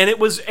 and it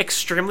was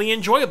extremely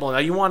enjoyable. Now,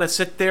 you want to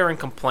sit there and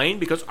complain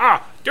because,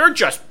 they're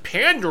just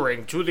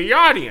pandering to the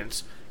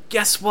audience.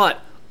 Guess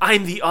what?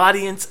 I'm the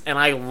audience, and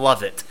I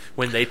love it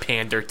when they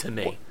pander to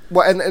me.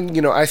 Well,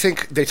 and I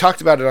think they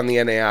talked about it on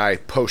the NAI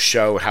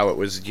post-show, how it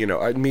was,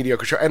 a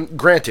mediocre show. And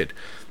granted,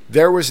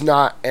 there was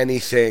not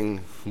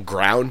anything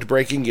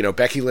groundbreaking.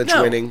 Becky Lynch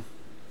winning.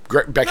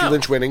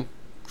 Lynch winning.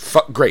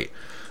 Great.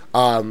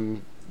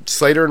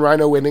 Slater and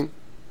Rhino winning.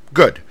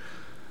 Good.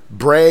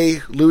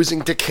 Bray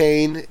losing to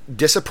Kane,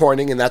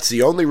 disappointing, and that's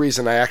the only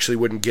reason I actually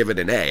wouldn't give it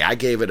an A. I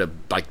gave it a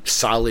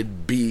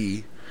solid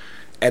B,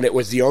 and it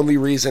was the only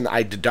reason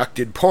I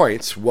deducted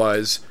points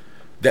was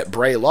that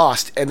Bray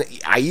lost, and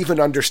I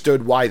even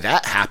understood why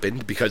that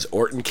happened because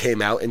Orton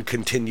came out and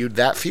continued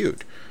that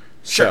feud.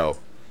 Sure.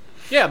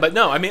 Yeah, but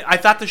no, I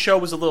thought the show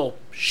was a little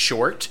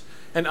short,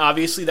 and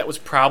obviously that was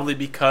probably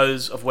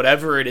because of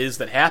whatever it is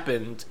that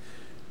happened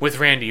with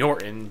Randy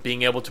Orton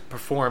being able to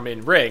perform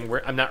in ring,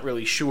 where I'm not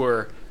really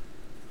sure.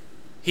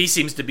 He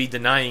seems to be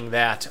denying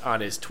that on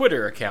his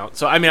Twitter account.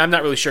 So, I'm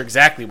not really sure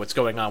exactly what's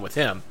going on with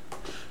him.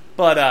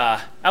 But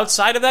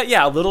outside of that,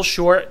 a little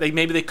short.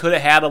 Maybe they could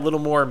have had a little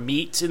more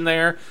meat in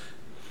there.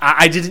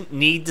 I didn't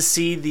need to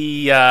see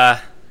the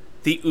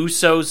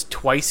Usos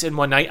twice in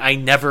one night. I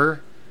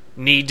never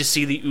need to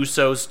see the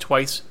Usos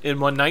twice in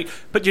one night.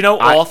 But,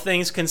 all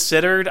things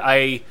considered,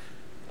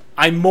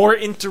 I'm more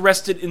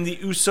interested in the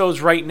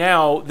Usos right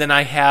now than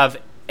I have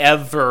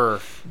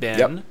ever been.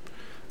 Yep.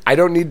 I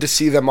don't need to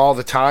see them all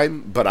the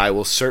time, but I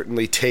will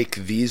certainly take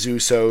these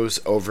Usos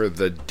over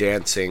the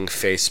dancing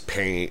face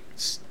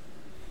paint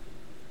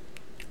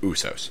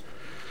Usos.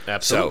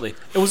 Absolutely.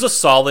 It was a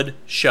solid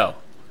show.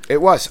 It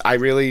was. I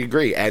really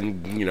agree.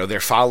 And, they're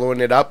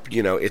following it up.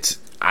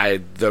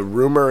 The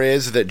rumor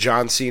is that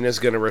John Cena is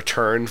going to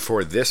return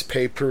for this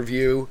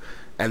pay-per-view,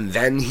 and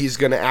then he's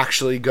going to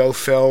actually go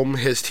film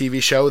his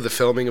TV show. The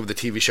filming of the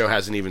TV show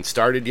hasn't even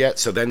started yet,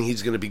 so then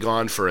he's going to be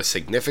gone for a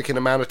significant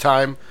amount of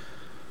time.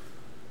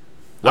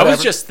 Whatever. I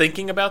was just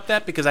thinking about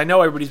that because I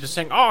know everybody's been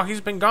saying, oh,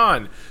 he's been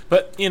gone.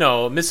 But,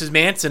 Mrs.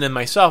 Manson and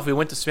myself, we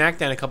went to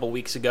SmackDown a couple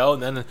weeks ago,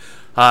 and then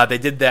they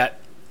did that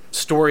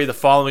story the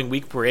following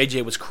week where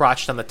AJ was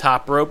crotched on the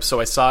top rope,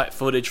 so I saw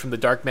footage from the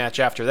dark match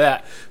after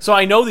that. So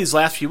I know these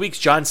last few weeks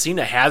John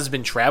Cena has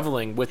been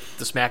traveling with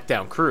the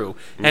SmackDown crew,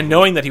 and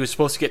knowing that he was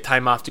supposed to get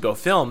time off to go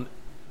film,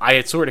 I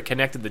had sort of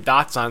connected the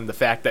dots on the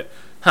fact that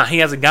he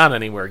hasn't gone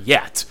anywhere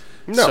yet.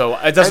 No, so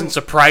it doesn't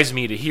surprise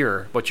me to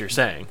hear what you're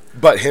saying.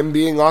 But him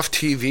being off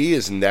TV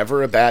is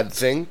never a bad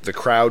thing. The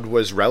crowd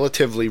was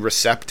relatively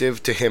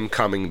receptive to him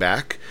coming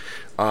back.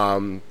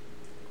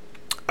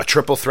 A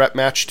triple threat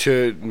match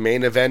to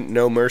main event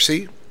No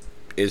Mercy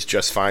is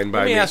just fine by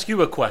me. Let me ask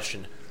you a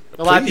question.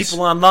 A lot of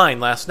people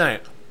online last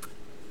night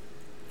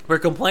were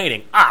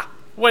complaining,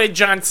 what did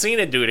John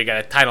Cena do to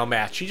get a title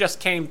match? He just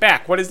came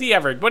back. What did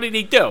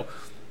he do?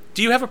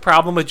 Do you have a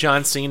problem with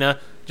John Cena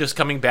just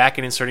coming back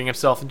and inserting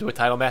himself into a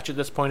title match at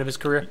this point of his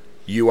career?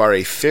 You are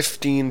a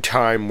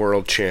 15-time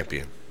world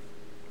champion.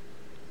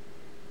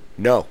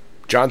 No.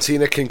 John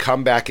Cena can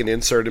come back and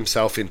insert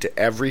himself into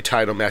every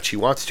title match he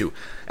wants to.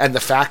 And the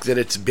fact that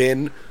it's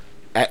been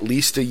at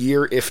least a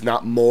year, if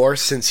not more,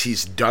 since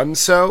he's done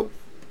so,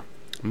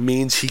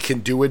 means he can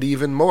do it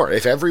even more.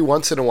 If every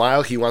once in a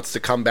while he wants to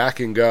come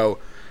back and go...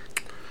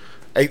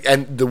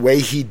 And the way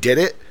he did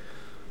it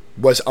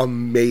was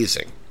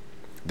amazing.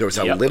 There was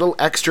a little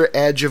extra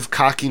edge of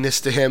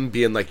cockiness to him,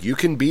 being like, you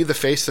can be the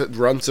face that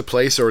runs the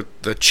place or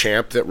the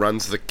champ that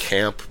runs the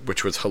camp,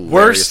 which was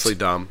hilariously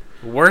dumb.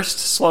 Worst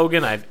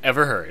slogan I've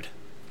ever heard.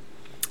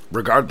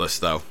 Regardless,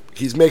 though,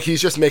 he's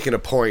just making a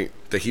point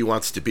that he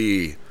wants to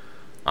be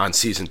on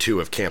Season 2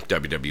 of Camp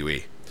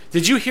WWE.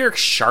 Did you hear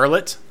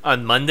Charlotte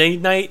on Monday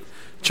night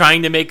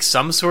trying to make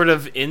some sort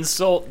of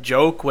insult,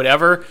 joke,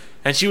 whatever?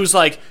 And she was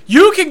like,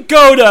 you can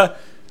go to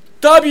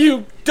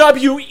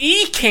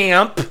WWE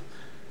camp.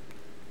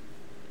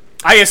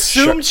 I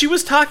assumed she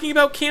was talking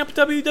about Camp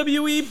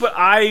WWE, but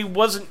I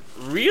wasn't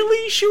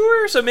really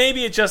sure. So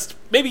maybe it just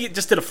did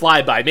a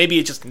flyby. Maybe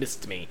it just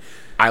missed me.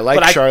 I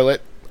like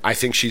Charlotte. I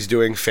think she's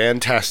doing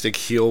fantastic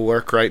heel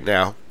work right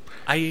now.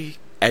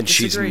 And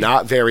she's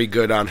not very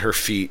good on her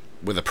feet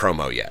with a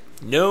promo yet.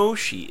 No,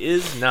 she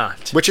is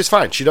not. Which is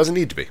fine. She doesn't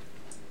need to be.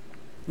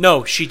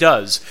 No, she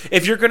does.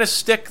 If you're going to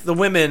stick the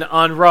women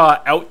on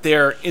Raw out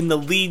there in the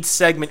lead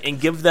segment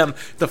and give them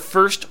the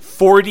first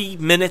 40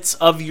 minutes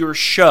of your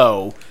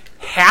show,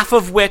 half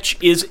of which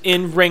is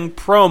in-ring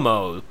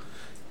promo,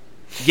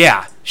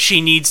 yeah, she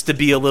needs to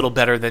be a little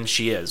better than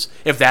she is,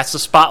 if that's the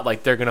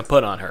spotlight they're going to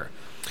put on her.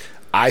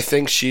 I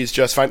think she's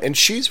just fine. And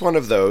she's one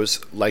of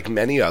those, like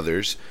many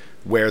others,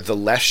 where the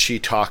less she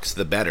talks,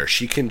 the better.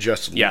 She can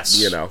just,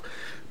 You're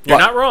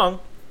not wrong.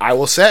 I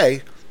will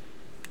say,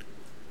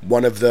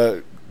 one of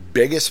the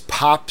biggest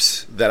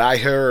pops that I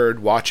heard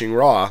watching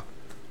Raw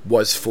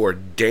was for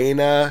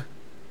Dana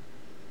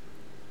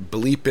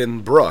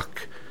bleepin'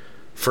 Brooke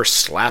for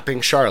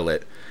slapping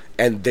Charlotte,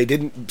 and they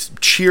didn't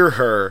cheer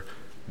her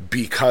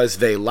because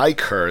they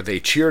like her. They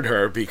cheered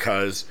her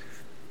because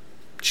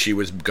she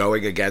was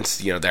going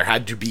against, there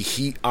had to be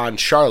heat on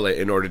Charlotte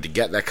in order to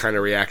get that kind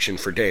of reaction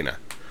for Dana.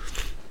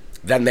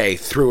 Then they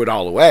threw it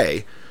all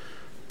away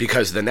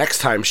because the next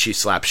time she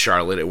slaps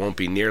Charlotte, it won't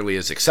be nearly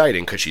as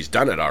exciting because she's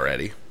done it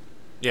already.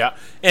 Yeah,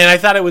 and I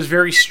thought it was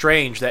very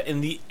strange that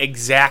in the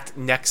exact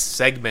next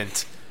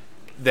segment,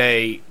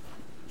 they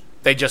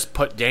just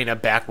put Dana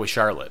back with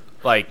Charlotte.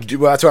 Well,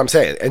 that's what I'm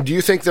saying. And do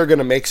you think they're going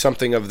to make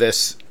something of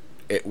this?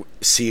 It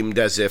seemed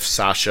as if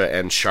Sasha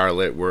and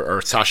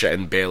Sasha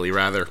and Bayley,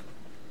 rather,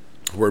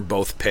 were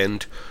both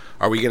pinned.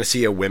 Are we going to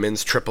see a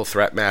women's triple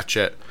threat match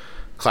at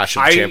Clash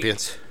of the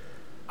Champions?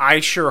 I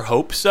sure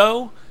hope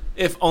so,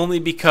 if only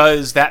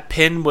because that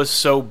pin was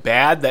so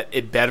bad that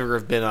it better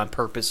have been on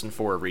purpose and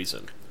for a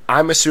reason.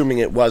 I'm assuming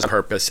it was on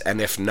purpose,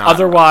 and if not,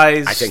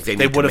 otherwise, I think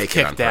they would have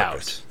kicked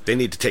out. They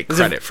need to take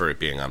credit for it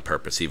being on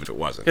purpose, even if it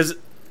wasn't.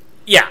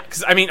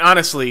 Because I mean,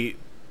 honestly,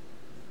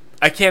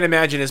 I can't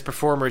imagine as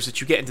performers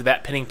that you get into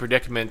that pinning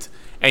predicament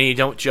and you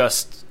don't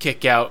just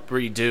kick out,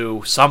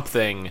 redo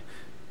something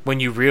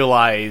when you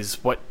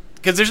realize what...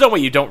 Because there's no way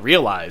you don't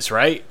realize,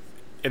 right?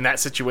 In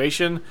that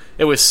situation,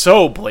 it was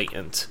so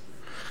blatant.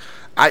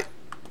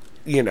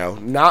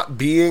 Not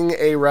being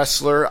a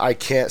wrestler, I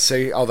can't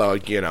say, although,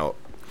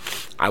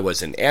 I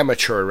was an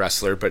amateur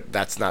wrestler, but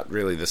that's not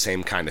really the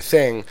same kind of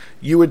thing.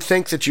 You would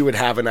think that you would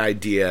have an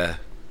idea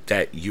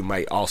that you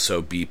might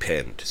also be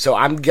pinned. So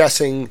I'm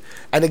guessing,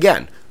 and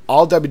again,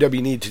 all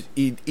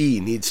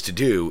WWE needs to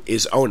do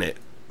is own it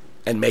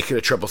and make it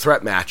a triple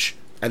threat match,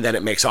 and then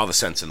it makes all the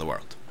sense in the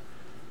world.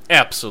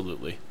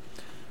 Absolutely.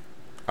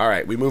 All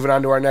right, we moving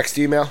on to our next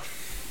email?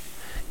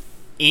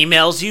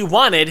 Emails you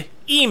wanted,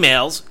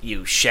 emails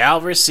you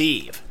shall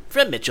receive.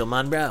 From Mitchell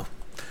Monroe.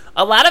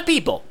 A lot of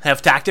people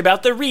have talked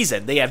about the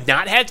reason they have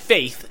not had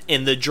faith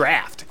in the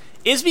draft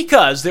is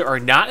because there are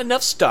not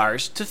enough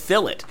stars to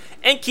fill it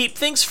and keep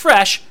things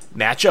fresh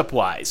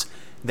matchup-wise.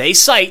 They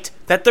cite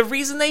that the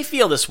reason they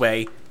feel this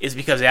way is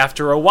because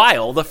after a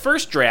while, the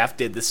first draft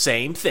did the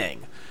same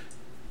thing.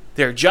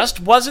 There just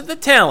wasn't the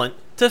talent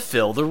to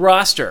fill the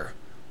roster.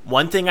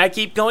 One thing I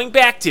keep going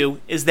back to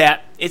is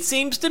that it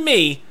seems to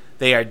me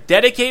they are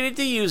dedicated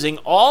to using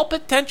all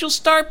potential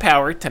star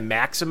power to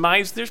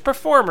maximize their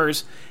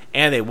performers,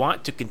 and they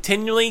want to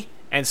continually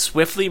and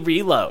swiftly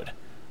reload.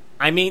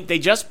 I mean, they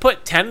just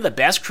put 10 of the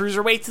best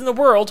cruiserweights in the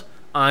world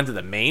onto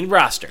the main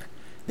roster.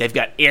 They've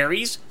got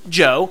Aries,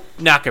 Joe,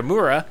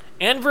 Nakamura,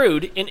 and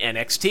Rude in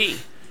NXT.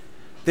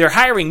 They're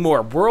hiring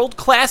more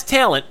world-class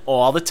talent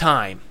all the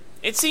time.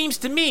 It seems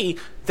to me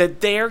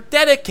that they're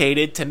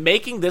dedicated to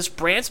making this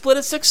brand split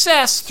a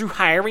success through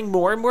hiring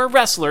more and more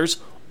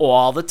wrestlers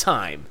all the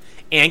time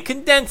and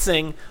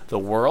condensing the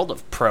world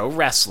of pro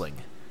wrestling.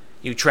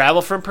 You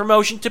travel from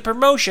promotion to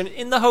promotion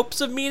in the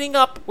hopes of meeting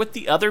up with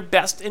the other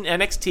best in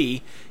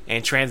NXT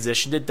and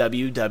transition to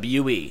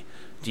WWE.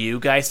 Do you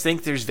guys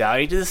think there's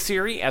value to this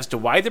theory as to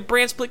why the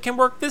brand split can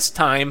work this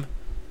time?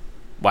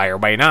 Why or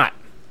why not?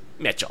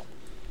 Mitchell.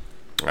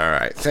 All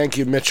right. Thank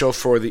you, Mitchell,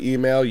 for the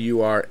email.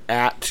 You are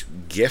at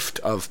Gift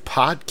of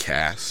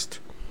Podcast.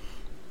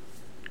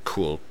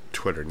 Cool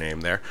Twitter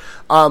name there.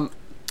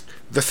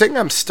 The thing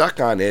I'm stuck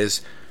on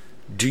is,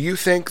 do you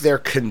think they're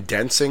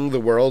condensing the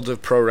world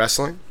of pro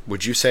wrestling?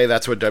 Would you say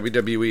that's what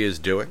WWE is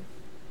doing?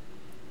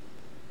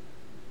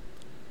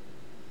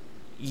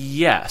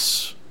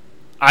 Yes.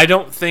 I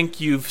don't think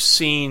you've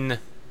seen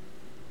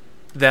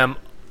them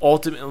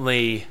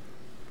ultimately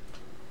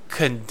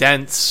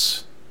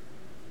condense.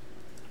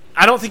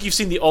 I don't think you've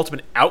seen the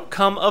ultimate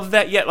outcome of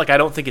that yet. Like, I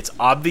don't think it's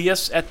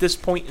obvious at this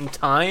point in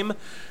time.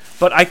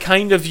 But I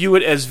kind of view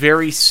it as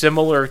very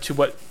similar to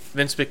what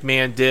Vince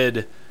McMahon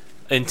did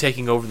in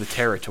taking over the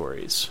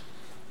territories.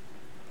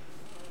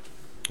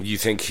 You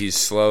think he's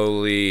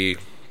slowly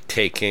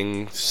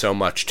taking so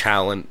much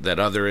talent that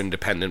other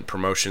independent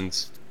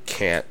promotions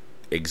can't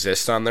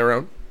exist on their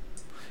own?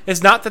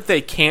 It's not that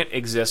they can't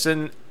exist.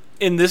 And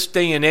in this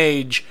day and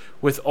age,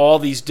 with all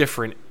these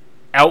different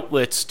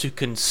outlets to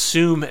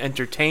consume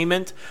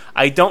entertainment,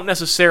 I don't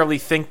necessarily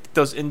think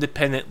those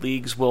independent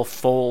leagues will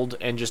fold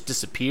and just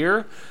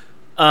disappear.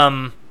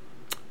 But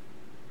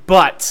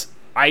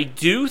I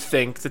do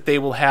think that they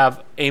will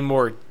have a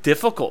more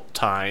difficult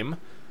time,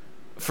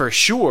 for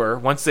sure,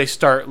 once they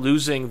start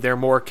losing their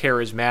more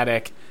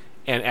charismatic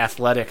and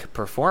athletic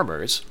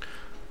performers.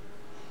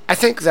 I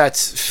think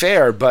that's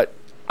fair, but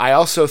I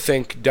also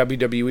think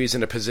WWE is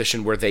in a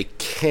position where they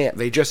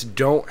just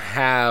don't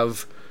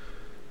have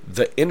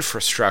the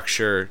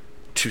infrastructure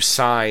to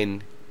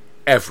sign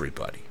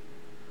everybody.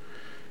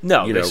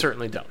 No, they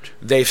certainly don't.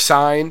 They've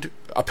signed,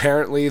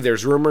 apparently,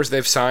 there's rumors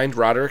they've signed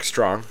Roderick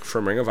Strong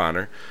from Ring of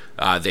Honor.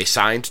 They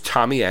signed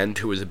Tommy End,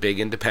 who is a big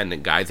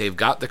independent guy. They've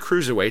got the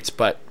cruiserweights,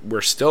 but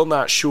we're still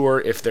not sure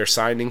if they're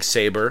signing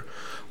Sabre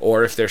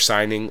or if they're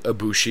signing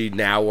Ibushi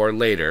now or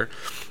later.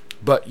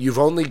 But you've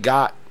only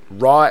got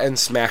Raw and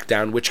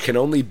SmackDown, which can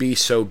only be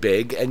so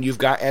big, and you've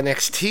got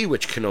NXT,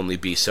 which can only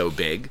be so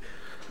big.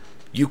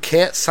 You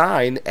can't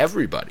sign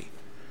everybody.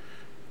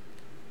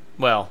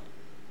 Well,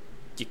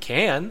 you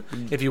can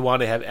if you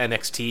want to have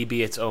NXT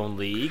be its own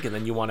league, and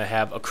then you want to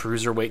have a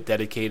cruiserweight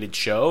dedicated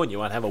show, and you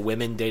want to have a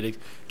women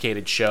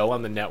dedicated show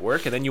on the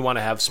network, and then you want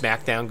to have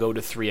SmackDown go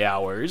to 3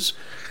 hours.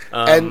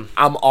 And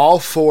I'm all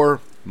for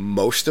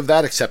most of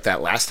that, except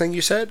that last thing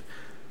you said.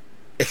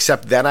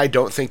 Except then I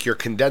don't think you're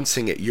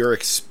condensing it. You're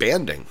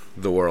expanding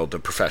the world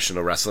of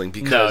professional wrestling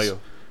because... No,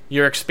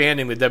 you're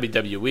expanding the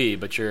WWE,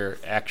 but you're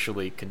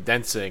actually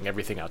condensing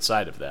everything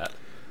outside of that.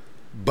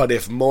 But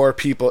if more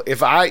people,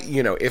 if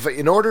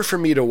in order for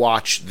me to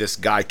watch this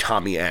guy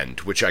Tommy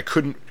End, which I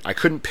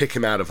couldn't pick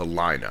him out of a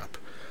lineup,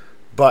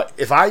 but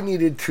if I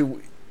needed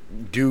to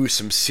do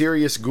some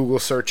serious Google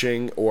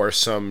searching or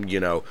some,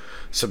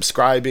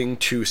 subscribing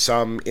to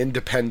some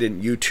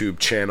independent YouTube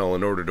channel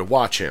in order to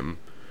watch him,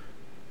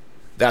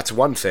 that's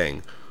one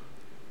thing.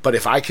 But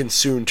if I can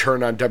soon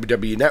turn on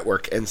WWE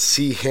Network and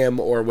see him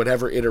or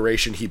whatever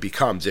iteration he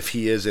becomes, if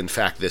he is in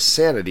fact this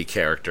Sanity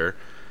character,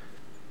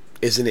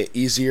 isn't it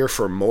easier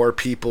for more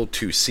people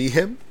to see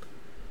him?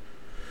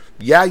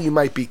 Yeah, you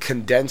might be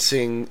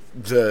condensing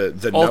the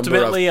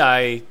ultimately,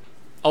 number of...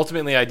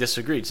 Ultimately, I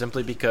disagreed,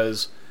 simply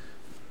because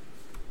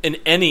in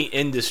any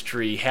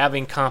industry,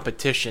 having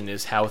competition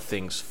is how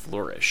things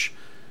flourish.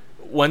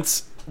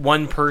 Once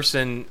one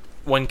person,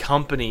 one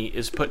company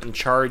is put in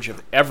charge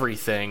of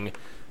everything,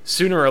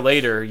 sooner or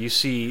later, you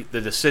see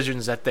the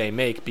decisions that they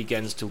make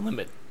begins to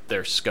limit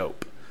their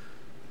scope.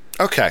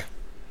 Okay.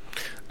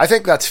 I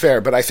think that's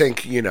fair, but I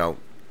think,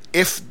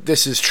 if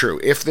this is true,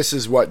 if this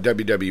is what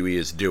WWE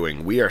is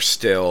doing, we are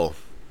still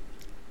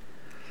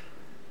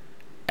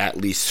at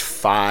least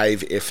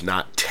 5, if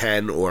not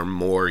 10 or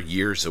more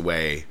years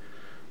away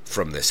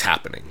from this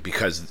happening,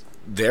 because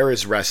there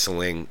is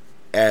wrestling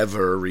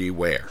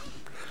everywhere.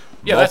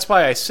 Yeah, that's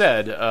why I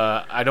said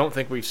I don't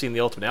think we've seen the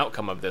ultimate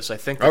outcome of this. I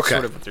think that's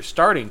sort of what they're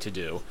starting to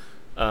do.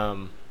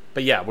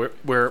 But yeah,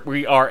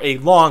 we are a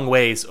long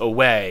ways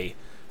away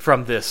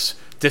from this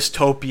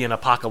dystopian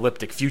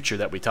apocalyptic future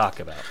that we talk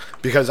about.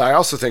 Because I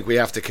also think we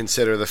have to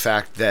consider the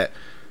fact that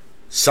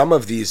some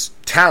of these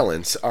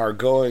talents are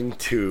going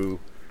to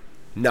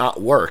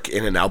not work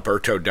in an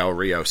Alberto Del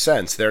Rio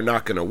sense. They're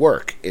not going to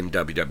work in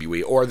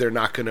WWE, or they're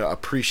not going to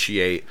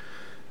appreciate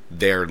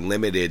their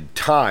limited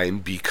time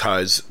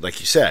because, like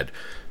you said,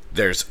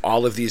 there's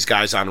all of these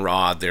guys on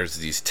Raw. There's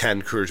these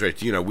 10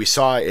 cruiserweights. You know, we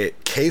saw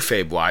it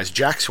kayfabe-wise.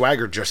 Jack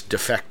Swagger just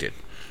defected.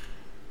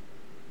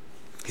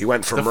 He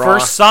went from Raw. The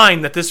first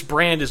sign that this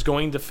brand is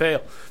going to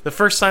fail, the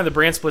first sign the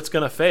brand split's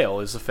going to fail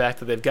is the fact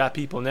that they've got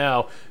people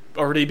now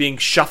already being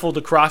shuffled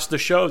across the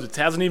shows. It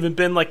hasn't even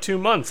been like 2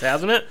 months,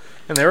 hasn't it?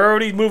 And they're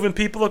already moving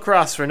people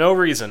across for no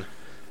reason.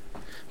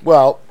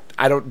 Well,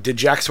 did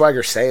Jack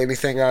Swagger say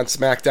anything on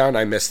SmackDown?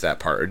 I missed that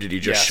part, or did he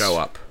just show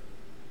up?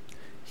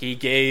 He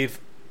gave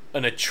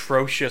an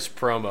atrocious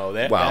promo.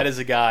 That is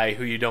a guy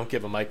who you don't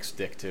give a mic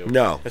stick to.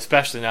 No.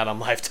 Especially not on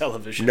live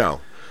television. No.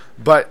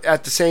 But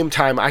at the same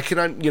time,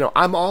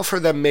 I'm all for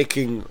them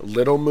making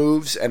little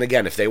moves. And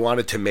again, if they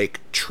wanted to make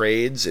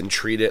trades and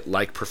treat it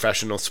like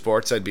professional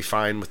sports, I'd be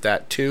fine with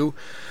that too.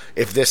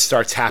 If this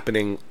starts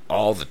happening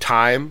all the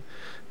time,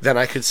 then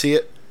I could see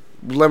it.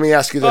 Let me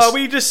ask you this.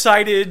 We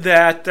decided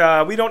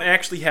that we don't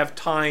actually have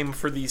time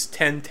for these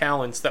 10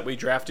 talents that we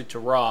drafted to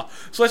Raw.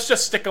 So let's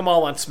just stick them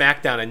all on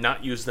SmackDown and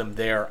not use them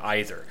there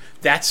either.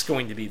 That's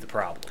going to be the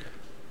problem.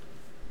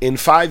 In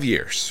 5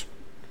 years,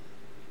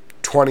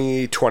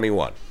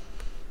 2021,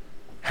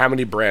 how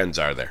many brands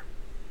are there?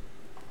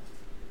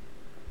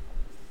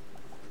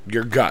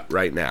 Your gut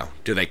right now.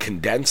 Do they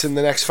condense in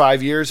the next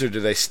 5 years, or do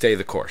they stay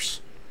the course?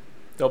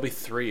 There'll be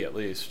 3 at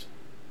least.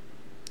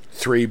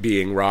 3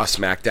 being Raw,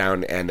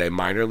 SmackDown, and a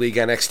minor league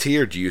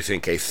NXT, or do you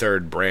think a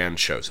third brand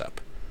shows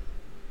up?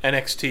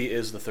 NXT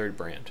is the third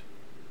brand.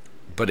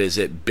 But is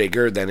it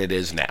bigger than it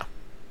is now?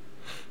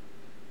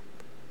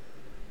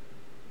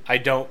 I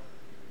don't...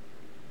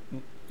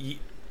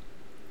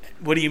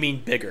 What do you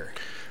mean bigger?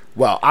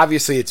 Well,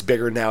 obviously it's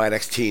bigger now.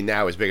 NXT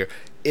now is bigger.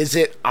 Is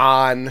it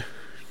on...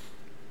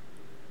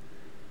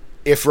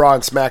 If Raw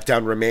and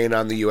SmackDown remain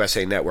on the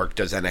USA Network,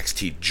 does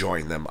NXT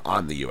join them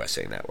on the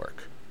USA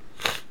Network?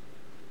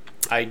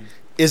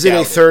 Is it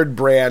a third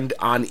brand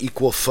on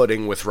equal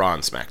footing with Raw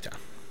and SmackDown?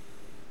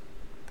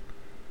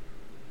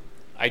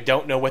 I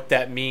don't know what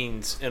that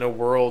means in a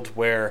world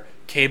where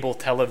cable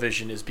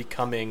television is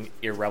becoming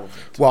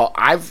irrelevant. Well,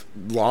 I've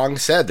long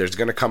said there's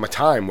going to come a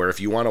time where if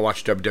you want to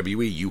watch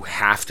WWE, you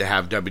have to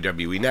have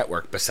WWE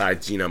Network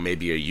besides,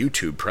 maybe a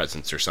YouTube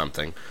presence or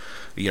something.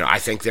 I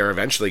think they're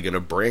eventually going to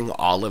bring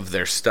all of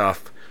their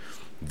stuff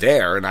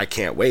there, and I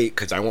can't wait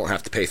because I won't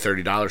have to pay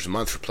 $30 a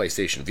month for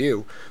PlayStation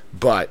Vue.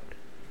 But,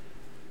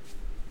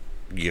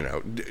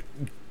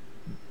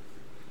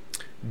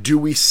 do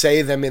we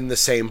say them in the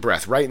same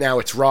breath? Right now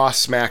it's Raw,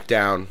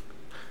 SmackDown,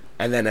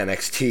 and then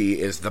NXT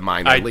is the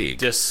minor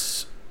league.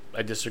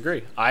 I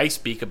disagree. I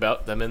speak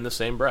about them in the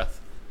same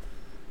breath.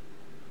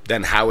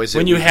 Then how is it...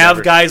 When you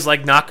have guys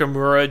like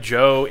Nakamura,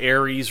 Joe,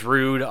 Aries,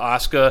 Rude,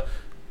 Asuka,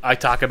 I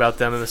talk about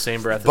them in the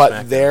same breath as SmackDown.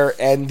 But their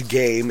end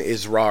game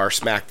is Raw or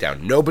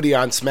SmackDown. Nobody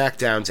on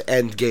SmackDown's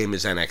end game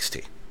is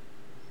NXT.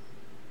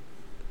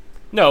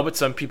 No, but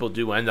some people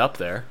do end up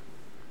there.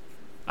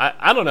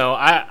 I don't know.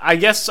 I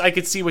guess I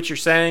could see what you're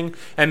saying,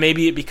 and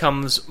maybe it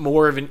becomes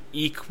more of an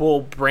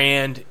equal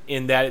brand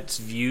in that it's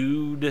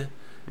viewed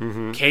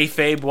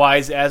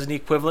kayfabe-wise as an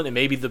equivalent, and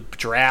maybe the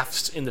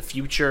drafts in the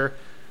future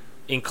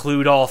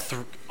include all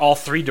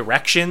 3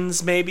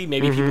 directions, maybe.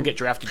 Maybe people get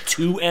drafted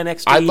to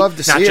NXT, I'd love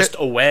to see not it. just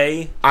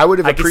away. I would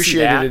have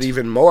appreciated it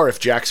even more if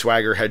Jack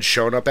Swagger had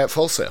shown up at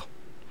Full Sail.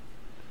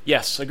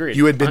 Yes, agreed.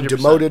 You had been 100%.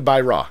 demoted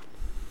by Raw.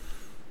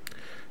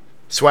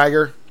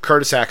 Swagger,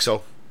 Curtis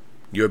Axel,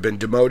 you have been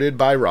demoted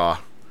by Raw.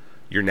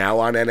 You're now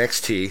on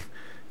NXT.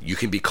 You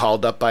can be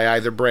called up by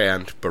either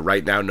brand, but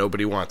right now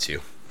nobody wants you.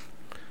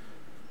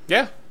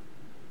 Yeah,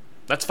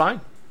 that's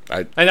fine.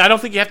 And I don't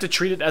think you have to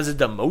treat it as a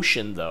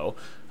demotion, though.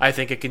 I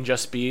think it can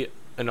just be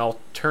an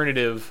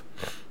alternative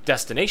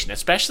destination.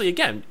 Especially,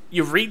 again,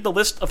 you read the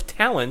list of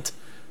talent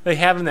they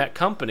have in that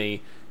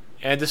company,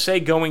 and to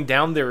say going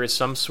down there is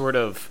some sort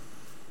of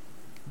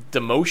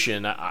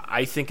demotion,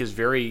 I think is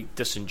very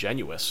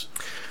disingenuous.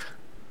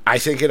 I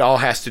think it all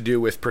has to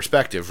do with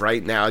perspective.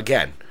 Right now,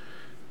 again,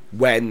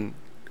 when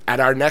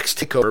at our next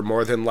takeover,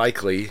 more than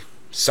likely,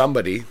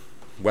 somebody,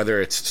 whether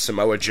it's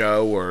Samoa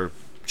Joe or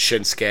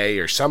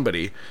Shinsuke or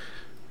somebody,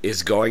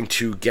 is going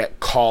to get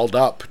called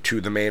up to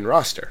the main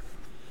roster.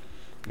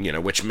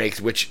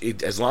 Which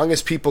as long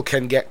as people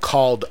can get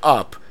called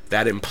up,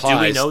 that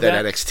implies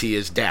that NXT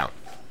is down.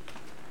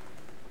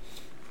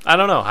 I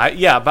don't know.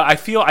 But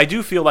I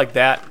do feel like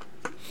that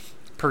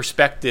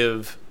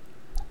perspective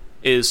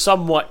is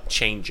somewhat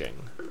changing.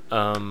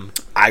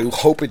 I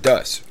hope it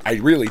does. I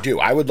really do.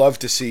 I would love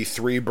to see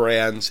 3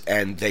 brands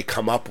and they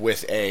come up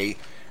with a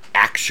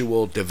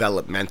actual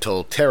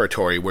developmental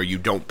territory where you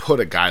don't put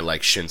a guy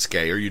like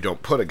Shinsuke or you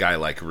don't put a guy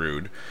like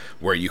Rude,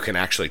 where you can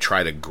actually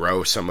try to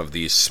grow some of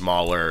these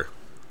smaller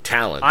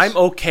talents. I'm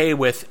okay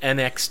with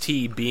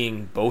NXT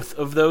being both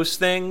of those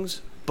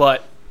things,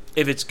 but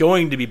if it's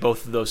going to be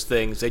both of those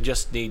things, they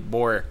just need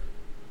more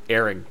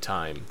airing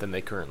time than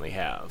they currently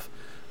have.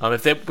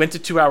 If they went to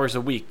 2 hours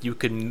a week, you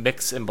could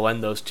mix and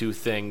blend those two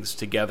things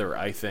together,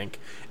 I think,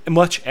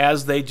 much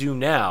as they do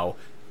now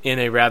in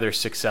a rather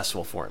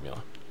successful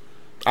formula.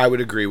 I would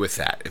agree with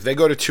that. If they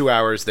go to 2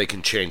 hours, they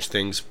can change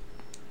things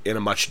in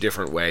a much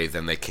different way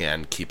than they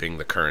can keeping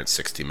the current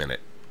 60-minute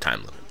time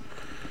limit.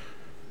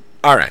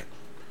 All right.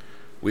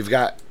 We've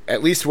got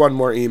at least one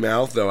more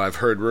email, though I've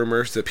heard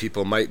rumors that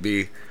people might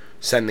be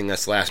sending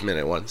us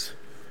last-minute ones.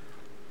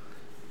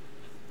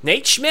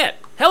 Nate Schmidt.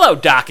 Hello,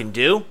 Doc and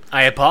Do.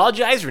 I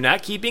apologize for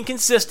not keeping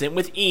consistent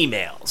with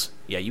emails.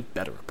 Yeah, you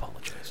better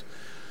apologize.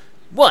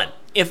 1.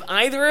 If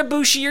either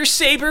Ibushi or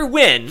Sabre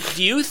win,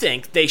 do you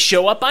think they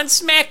show up on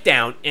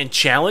SmackDown and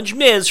challenge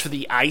Miz for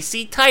the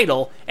IC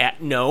title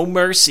at No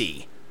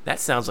Mercy? That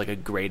sounds like a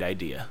great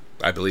idea.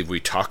 I believe we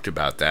talked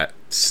about that,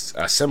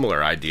 a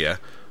similar idea,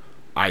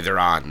 either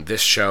on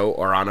this show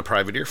or on a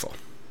private earful.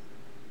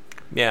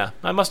 Yeah,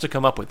 I must have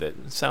come up with it.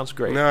 It sounds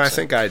great. No, I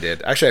think I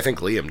did. Actually, I think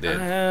Liam did.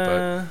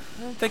 I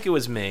don't think it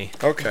was me.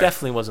 Okay. It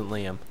definitely wasn't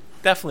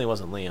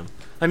Liam.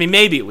 I mean,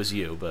 maybe it was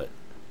you, but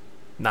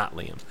not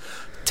Liam.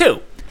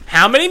 2.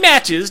 How many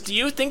matches do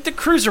you think the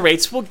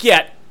Cruiserweights will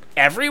get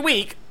every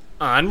week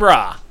on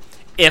Raw?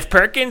 If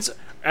Perkins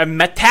or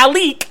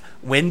Metalik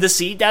win the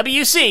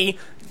CWC,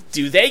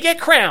 do they get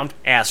crowned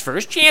as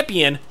first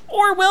champion,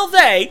 or will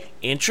they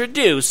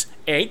introduce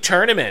a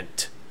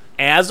tournament?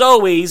 As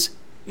always,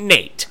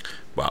 Nate.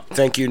 Well,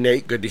 thank you,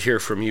 Nate. Good to hear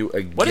from you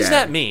again. What does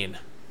that mean?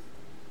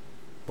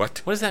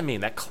 What? What does that mean,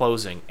 that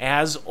closing?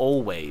 As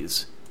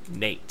always,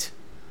 Nate.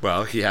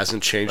 Well, he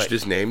hasn't changed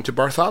his name to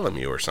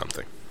Bartholomew or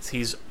something.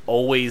 He's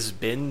always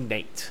been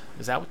Nate.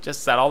 Is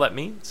that all that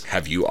means?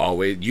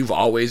 You've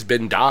always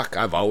been Doc.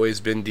 I've always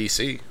been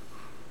DC.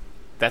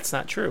 That's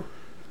not true.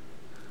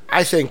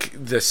 I think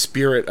the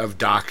spirit of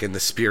Doc and the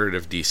spirit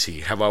of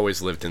DC have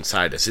always lived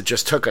inside us. It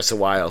just took us a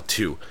while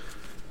to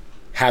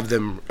have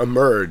them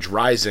emerge,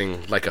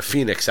 rising like a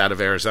phoenix out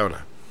of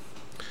Arizona.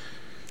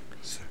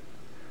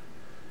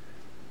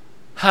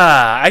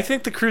 I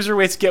think the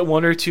Cruiserweights get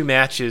 1 or 2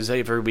 matches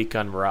every week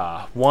on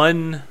Raw.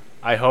 1,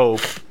 I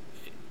hope.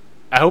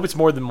 I hope it's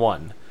more than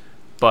 1,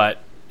 but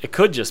it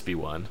could just be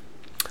 1.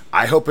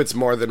 I hope it's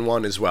more than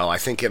 1 as well. I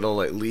think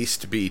it'll at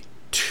least be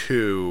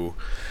 2.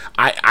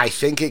 I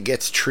think it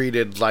gets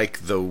treated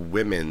like the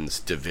women's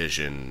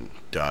division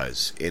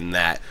does, in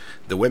that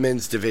the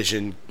women's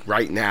division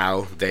right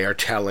now, they are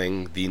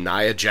telling the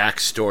Nia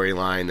Jax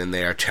storyline and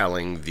they are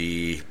telling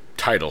the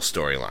title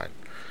storyline.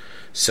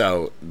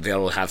 So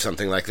they'll have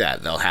something like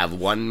that. They'll have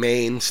one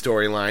main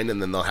storyline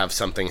and then they'll have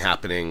something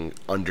happening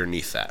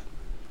underneath that.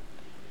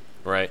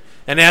 Right.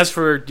 And as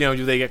for,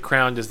 do they get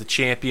crowned as the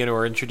champion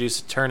or introduce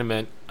a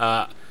tournament,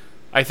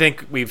 I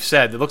think we've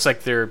said, it looks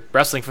like they're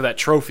wrestling for that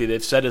trophy.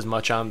 They've said as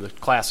much on the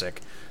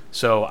Classic.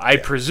 So I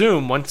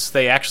presume once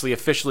they actually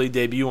officially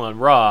debut on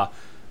Raw,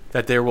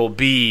 that there will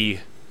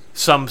be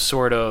some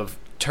sort of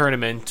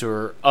tournament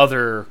or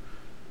other,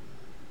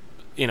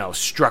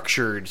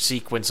 structured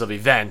sequence of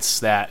events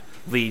that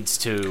leads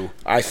to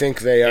I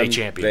think a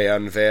champion. They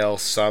unveil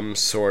some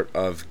sort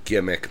of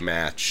gimmick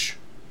match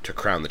to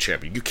crown the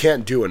champion. You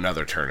can't do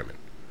another tournament.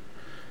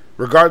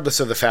 Regardless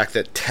of the fact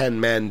that 10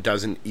 men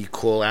doesn't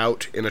equal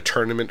out in a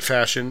tournament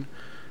fashion,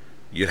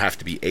 you'd have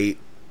to be 8.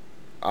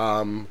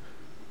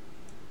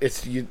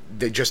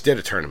 They just did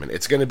a tournament.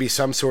 It's going to be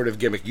some sort of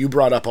gimmick. You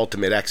brought up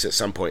Ultimate X at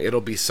some point.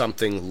 It'll be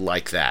something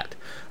like that.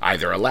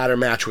 Either a ladder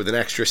match with an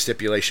extra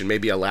stipulation,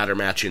 maybe a ladder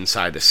match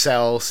inside a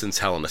cell, since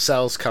Hell in a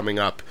Cell's coming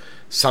up.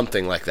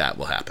 Something like that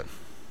will happen.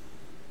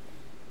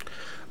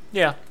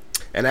 Yeah.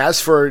 And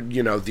as for,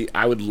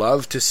 I would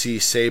love to see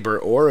Sabre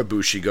or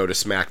Ibushi go to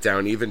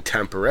SmackDown, even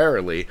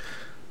temporarily.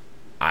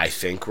 I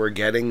think we're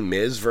getting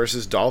Miz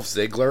versus Dolph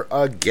Ziggler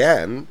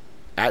again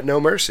at No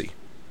Mercy.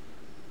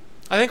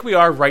 I think we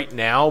are right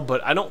now,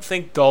 but I don't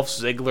think Dolph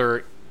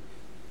Ziggler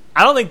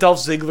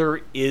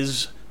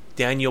is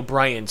Daniel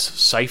Bryan's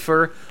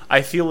Cypher.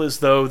 I feel as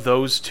though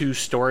those two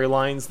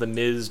storylines, the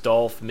Miz,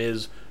 Dolph,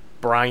 Miz,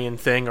 Bryan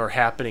thing, are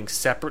happening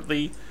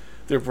separately.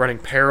 They're running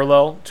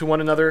parallel to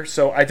one another.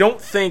 So I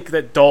don't think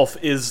that Dolph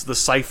is the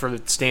Cypher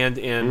that stand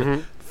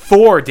in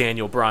for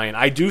Daniel Bryan.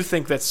 I do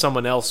think that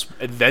someone else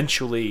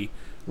eventually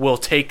will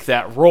take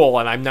that role,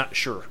 and I'm not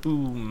sure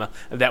whom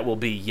that will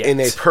be yet. In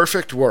a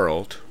perfect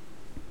world,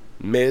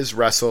 Miz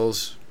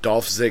wrestles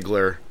Dolph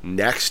Ziggler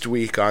next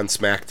week on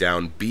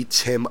SmackDown,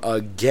 beats him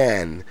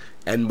again,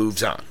 and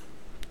moves on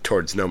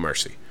towards No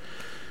Mercy.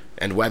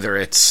 And whether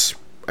it's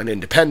an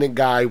independent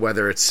guy,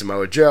 whether it's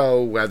Samoa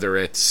Joe, whether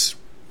it's...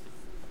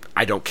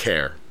 I don't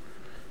care.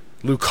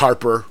 Luke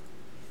Harper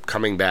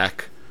coming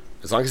back.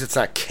 As long as it's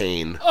not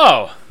Kane.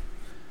 Oh.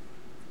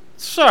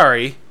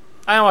 sorry,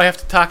 I only have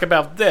to talk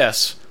about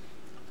this.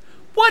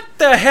 What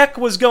the heck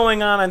was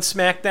going on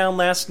SmackDown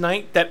last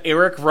night that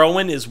Eric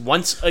Rowan is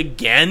once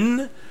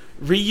again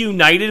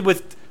reunited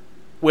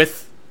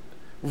with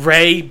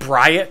Ray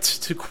Bryant,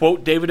 to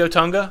quote David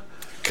Otunga?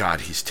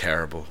 God, he's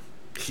terrible.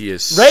 He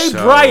is Ray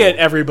so Bryant,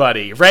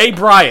 everybody. Ray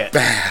Bryant.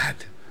 bad.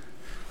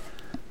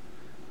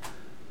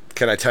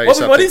 Can I tell you What,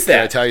 something? what is that?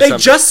 Can I tell you They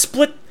something? just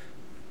split.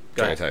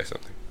 Can I tell you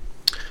something?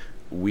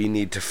 We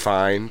need to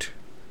find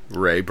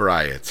Ray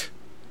Bryant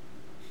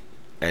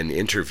and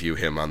interview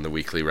him on the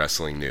Weekly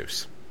Wrestling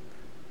News.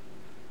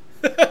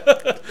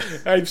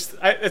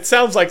 It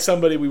sounds like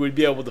somebody we would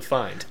be able to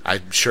find.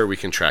 I'm sure we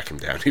can track him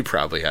down. He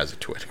probably has a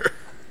Twitter.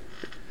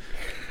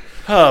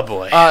 Oh,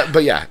 boy.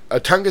 But yeah,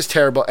 Otunga's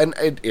terrible, and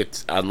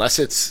it's unless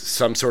it's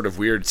some sort of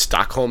weird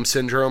Stockholm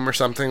syndrome or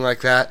something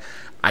like that.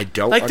 I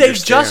don't like understand.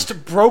 they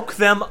just broke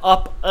them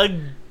up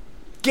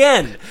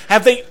again.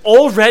 Have they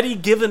already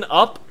given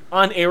up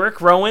on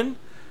Eric Rowan?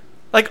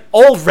 Like,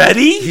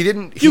 already? He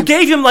didn't. You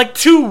gave him like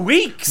 2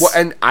 weeks. Well,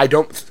 and I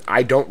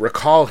don't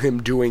recall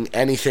him doing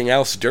anything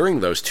else during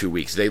those 2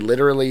 weeks. They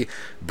literally,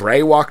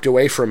 Bray walked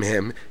away from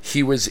him.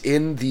 He was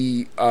in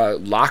the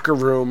locker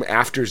room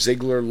after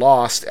Ziggler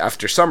lost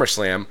after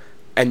SummerSlam,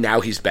 and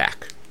now he's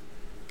back.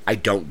 I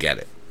don't get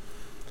it.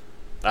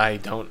 I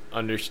don't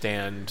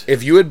understand.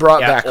 If you had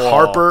brought At back all.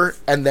 Harper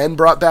and then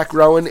brought back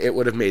Rowan, it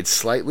would have made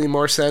slightly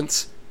more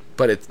sense.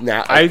 But it's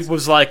now. I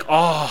was like,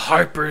 oh,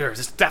 Harper.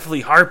 It's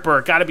definitely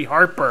Harper. Gotta be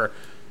Harper.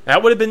 I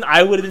would have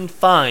been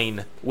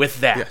fine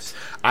with that. Yes.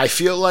 I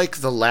feel like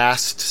the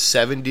last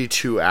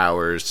 72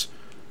 hours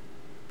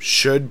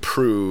should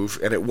prove,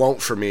 and it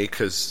won't for me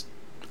because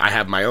I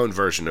have my own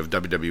version of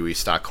WWE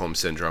Stockholm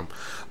Syndrome,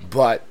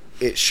 but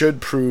it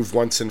should prove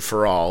once and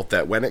for all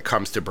that when it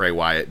comes to Bray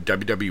Wyatt,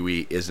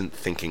 WWE isn't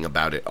thinking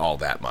about it all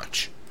that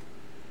much.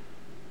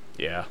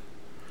 Yeah.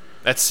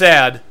 That's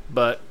sad,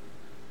 but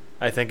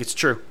I think it's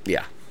true.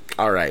 Yeah.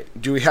 All right.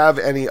 Do we have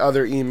any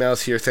other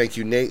emails here? Thank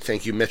you, Nate.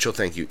 Thank you, Mitchell.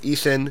 Thank you,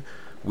 Ethan.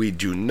 We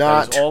do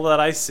not. That is all that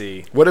I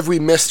see. What have we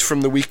missed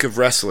from the week of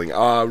wrestling?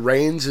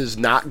 Reigns is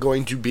not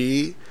going to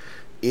be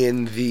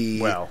in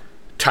the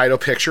title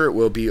picture. It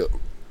will be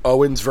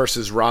Owens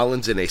versus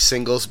Rollins in a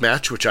singles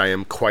match, which I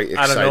am quite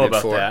excited for. I don't know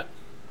about that.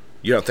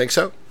 You don't think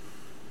so?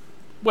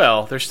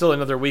 Well, there's still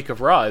another week of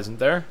Raw, isn't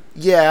there?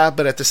 Yeah,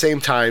 but at the same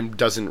time,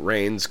 doesn't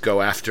Reigns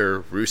go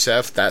after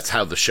Rusev? That's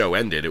how the show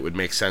ended. It would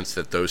make sense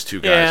that those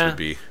two guys would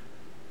be...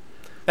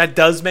 That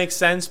does make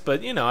sense,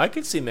 but, I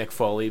could see Mick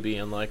Foley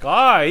being like,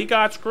 he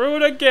got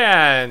screwed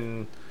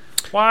again.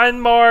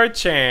 One more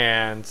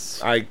chance.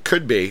 I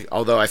could be,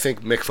 although I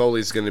think Mick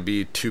Foley's going to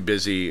be too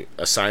busy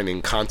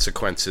assigning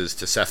consequences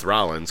to Seth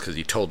Rollins because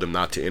he told him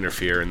not to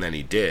interfere, and then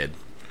he did.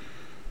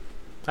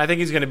 I think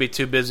he's going to be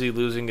too busy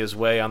losing his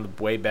way on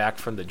the way back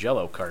from the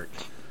Jell-O cart.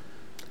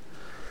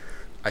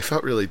 I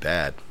felt really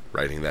bad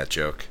writing that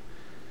joke.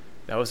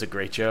 That was a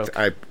great joke.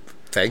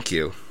 Thank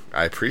you.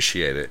 I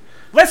appreciate it.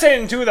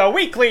 Listen to the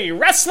Weekly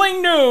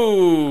Wrestling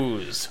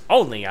News,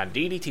 only on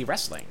DDT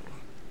Wrestling.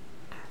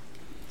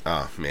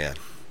 Oh, man.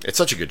 It's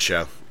such a good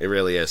show. It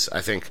really is.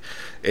 I think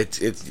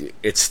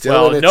it's still...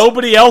 Well, in its,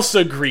 nobody else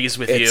agrees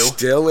with you. It's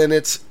still in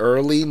its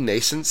early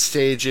nascent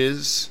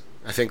stages.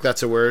 I think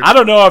that's a word. I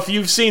don't know if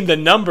you've seen the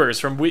numbers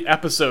from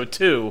episode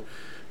 2,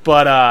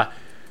 but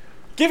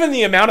given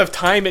the amount of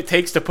time it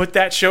takes to put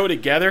that show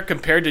together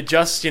compared to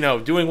just,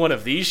 doing one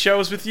of these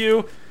shows with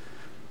you,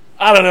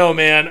 I don't know,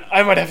 man.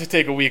 I might have to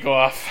take a week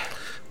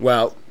off.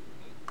 Well,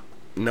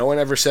 no one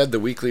ever said the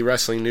Weekly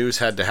Wrestling News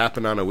had to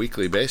happen on a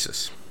weekly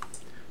basis.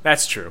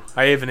 That's true.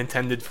 I even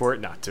intended for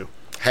it not to.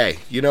 Hey,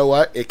 you know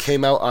what? It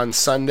came out on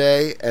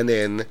Sunday, and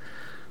in,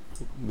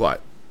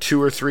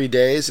 2 or 3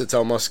 days, it's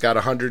almost got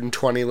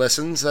 120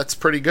 listens. That's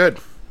pretty good.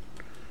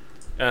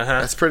 Uh-huh.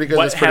 That's pretty good.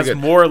 What That's pretty has good.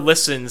 more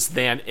listens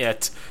than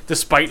it,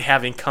 despite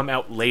having come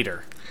out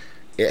later?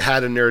 It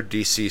had a Nerd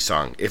DC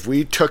song. If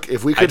we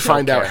could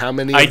find out how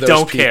many I of those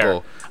don't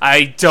people care.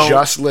 I don't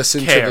just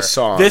listen care. to the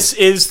song. This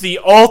is the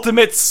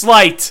ultimate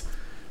slight.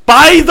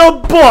 By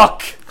the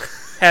book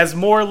has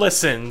more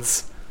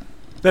listens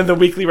than the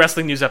Weekly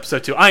Wrestling News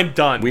episode 2. I'm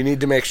done. We need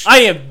to make sure. I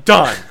am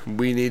done.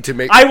 We need to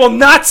make. I will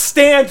not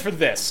stand for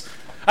this.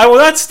 I will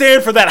not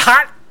stand for that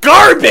hot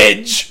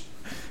garbage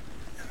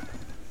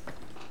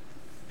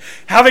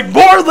having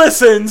more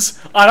listens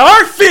on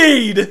our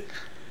feed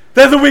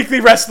than the Weekly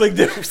Wrestling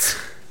News.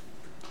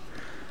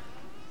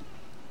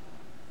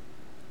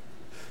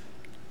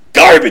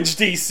 Garbage,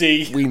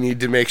 DC. We need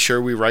to make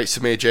sure we write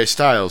some AJ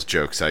Styles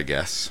jokes, I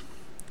guess.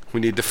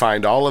 We need to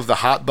find all of the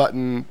hot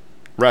button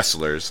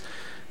wrestlers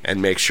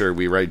and make sure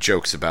we write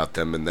jokes about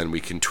them, and then we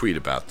can tweet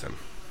about them.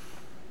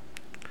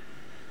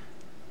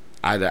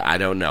 I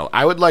don't know.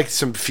 I would like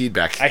some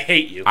feedback. I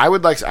hate you.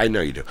 I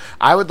know you do.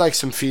 I would like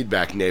some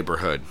feedback,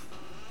 neighborhood,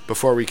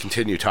 before we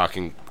continue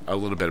talking a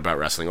little bit about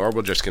wrestling, or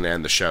we're just going to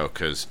end the show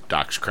because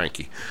Doc's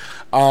cranky.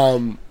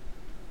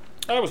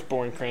 I was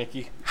born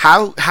cranky.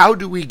 How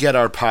do we get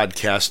our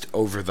podcast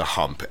over the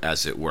hump,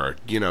 as it were?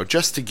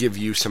 Just to give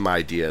you some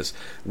ideas,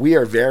 we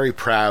are very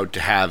proud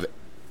to have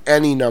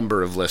any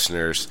number of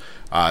listeners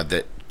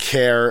that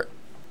care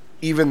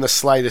even the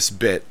slightest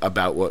bit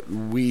about what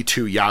we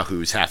two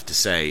yahoos have to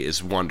say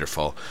is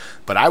wonderful.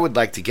 But I would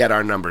like to get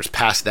our numbers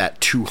past that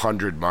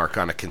 200 mark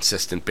on a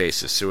consistent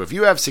basis. So if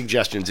you have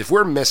suggestions, if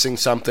we're missing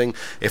something,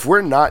 if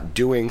we're not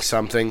doing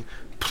something,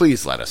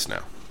 please let us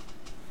know.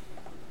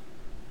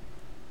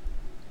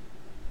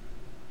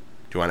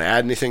 Do you want to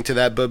add anything to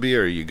that, Bubby,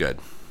 or are you good?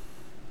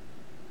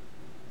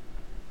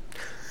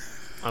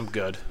 I'm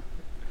good.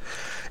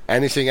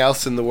 Anything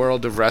else in the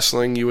world of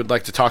wrestling you would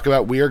like to talk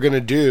about? We are going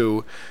to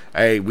do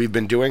we've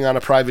been doing on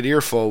A Private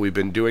Earful, we've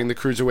been doing the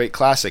Cruiserweight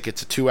Classic.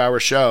 It's a 2-hour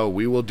show.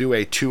 We will do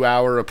a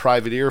 2-hour A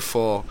Private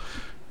Earful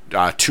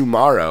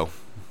tomorrow,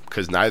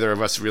 because neither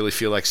of us really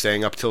feel like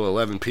staying up till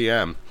 11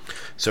 p.m.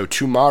 So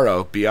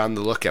tomorrow, be on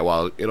the lookout.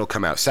 Well, it'll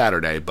come out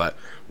Saturday, but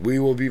we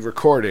will be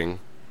recording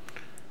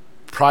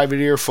Private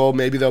Earful.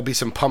 Maybe there'll be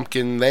some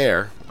pumpkin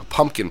there, a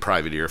pumpkin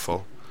Private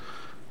Earful.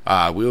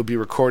 We will be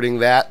recording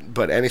that,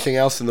 but anything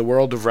else in the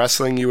world of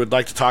wrestling you would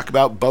like to talk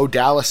about? Bo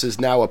Dallas is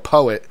now a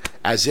poet.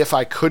 As if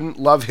I couldn't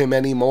love him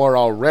anymore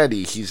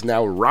already, he's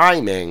now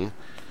rhyming.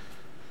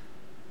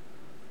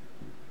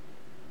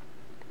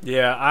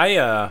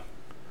 Yeah,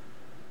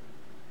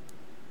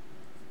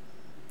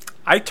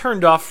 I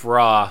turned off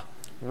Raw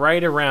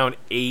right around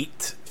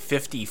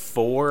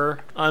 8:54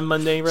 on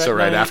Monday night. So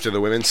right after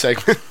the women's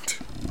segment?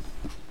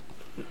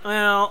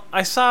 Well,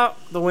 I saw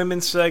the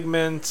women's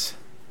segment.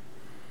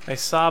 I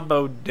saw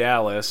Bo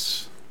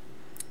Dallas.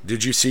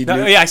 Did you see?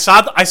 I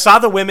saw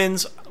the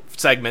women's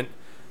segment,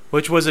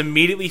 which was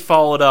immediately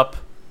followed up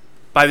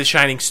by the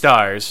Shining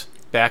Stars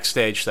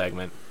backstage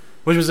segment,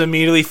 which was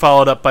immediately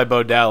followed up by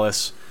Bo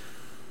Dallas,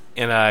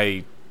 and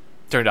I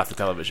turned off the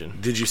television.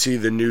 Did you see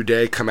the New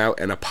Day come out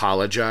and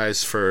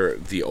apologize for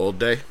the old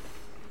day?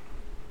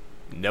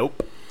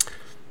 Nope.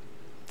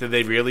 Did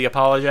they really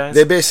apologize?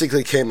 They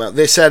basically came out.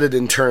 They said it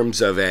in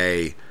terms of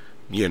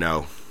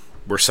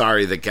we're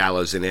sorry that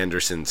Gallows and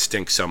Anderson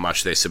stink so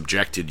much they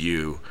subjected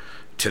you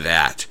to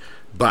that.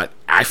 But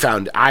I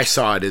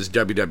saw it as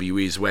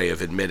WWE's way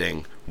of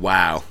admitting,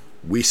 wow,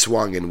 we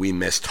swung and we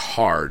missed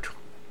hard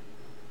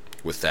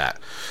with that.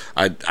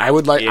 I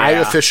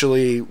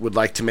officially would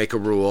like to make a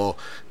rule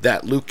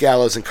that Luke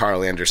Gallows and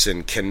Carl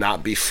Anderson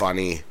cannot be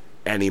funny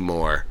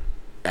anymore,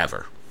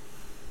 ever.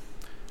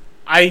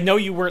 I know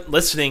you weren't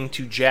listening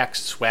to Jack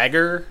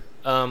Swagger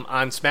on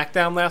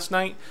SmackDown last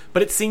night,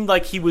 but it seemed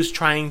like he was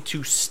trying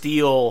to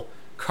steal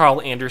Carl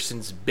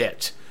Anderson's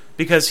bit,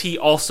 because he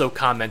also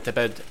commented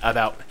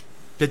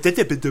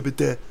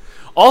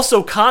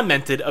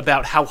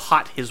about how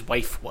hot his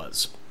wife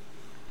was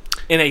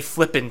in a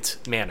flippant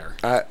manner.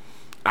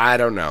 I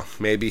don't know.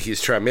 Maybe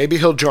he's trying. Maybe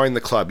he'll join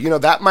the club.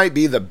 That might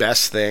be the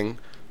best thing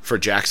for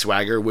Jack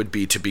Swagger, would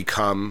be to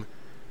become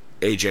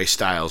AJ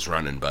Styles'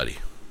 running buddy.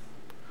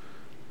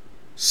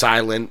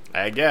 Silent,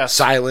 I guess.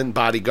 Silent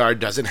bodyguard,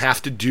 doesn't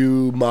have to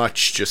do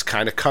much, just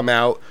kind of come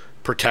out,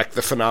 protect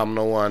the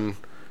Phenomenal One.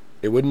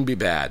 It wouldn't be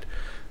bad.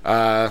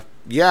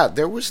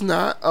 There was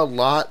not a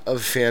lot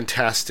of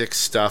fantastic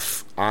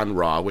stuff on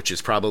Raw, which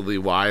is probably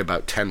why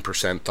about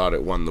 10% thought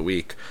it won the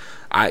week.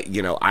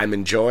 I'm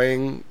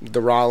enjoying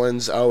the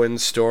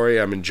Rollins-Owens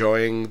story. I'm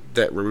enjoying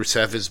that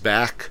Rusev is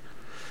back.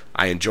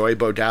 I enjoy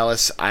Bo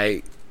Dallas.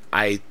 I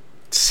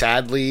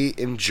sadly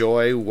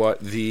enjoy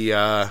what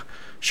the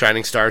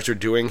Shining Stars are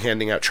doing,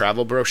 handing out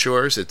travel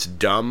brochures. It's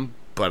dumb,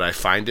 but I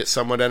find it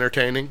somewhat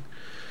entertaining.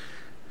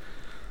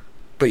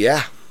 But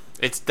yeah.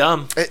 It's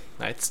dumb.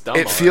 It's dumb.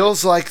 It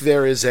feels like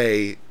there is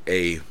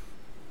again,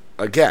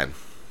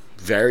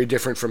 very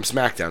different from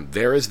SmackDown.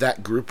 There is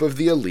that group of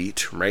the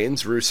elite,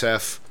 Reigns,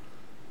 Rusev,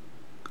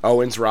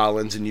 Owens,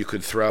 Rollins, and you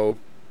could throw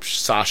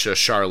Sasha,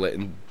 Charlotte,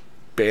 and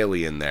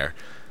Bayley in there.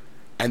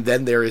 And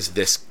then there is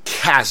this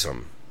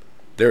chasm.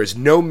 There is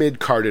no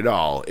mid-card at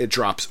all. It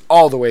drops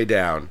all the way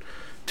down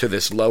to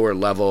this lower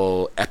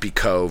level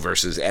Epico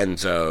versus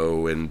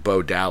Enzo and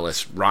Bo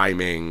Dallas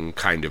rhyming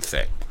kind of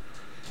thing.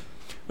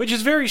 Which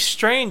is very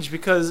strange,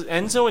 because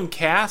Enzo and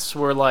Cass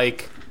were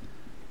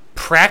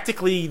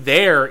practically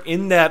there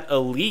in that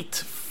elite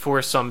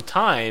for some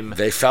time.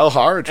 They fell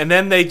hard. And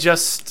then they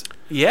just,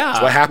 yeah.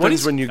 It's what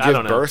happens when you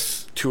give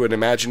birth to an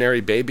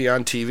imaginary baby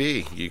on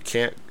TV.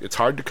 It's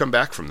hard to come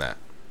back from that.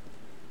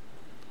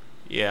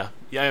 Yeah.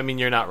 Yeah, I mean,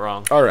 you're not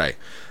wrong. All right.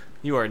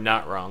 You are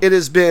not wrong. It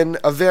has been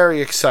a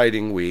very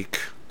exciting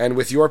week, and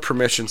with your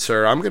permission,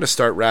 sir, I'm going to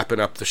start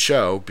wrapping up the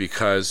show,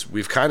 because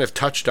we've kind of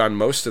touched on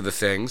most of the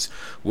things.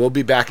 We'll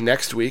be back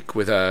next week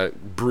with a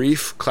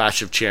brief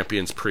Clash of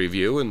Champions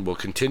preview, and we'll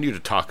continue to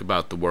talk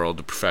about the world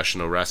of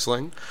professional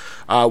wrestling.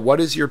 What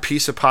is your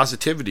piece of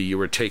positivity you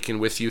were taking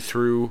with you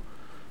through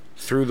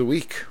the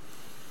week?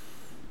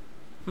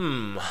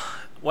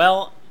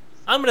 Well,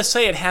 I'm going to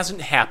say it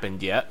hasn't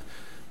happened yet,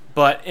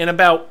 but in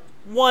about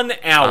 1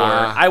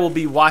 hour, I will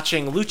be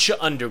watching Lucha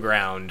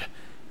Underground,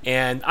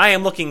 and I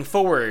am looking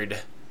forward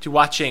to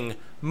watching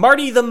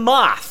Marty the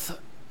Moth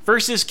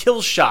versus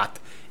Killshot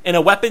in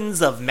a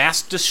Weapons of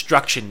Mass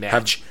Destruction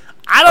match.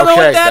 I don't know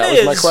what that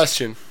is. That was my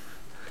question.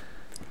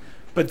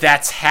 But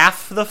that's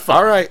half the fun.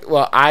 All right.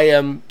 Well,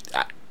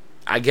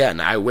 again,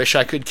 I wish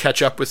I could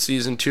catch up with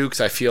Season 2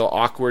 because I feel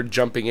awkward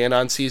jumping in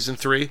on Season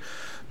 3.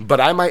 But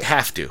I might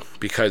have to,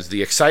 because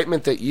the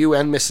excitement that you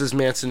and Mrs.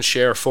 Manson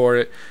share for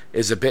it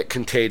is a bit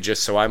contagious,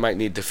 so I might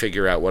need to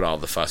figure out what all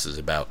the fuss is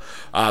about.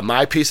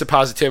 My piece of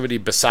positivity,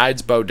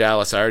 besides Bo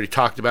Dallas, I already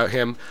talked about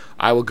him.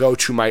 I will go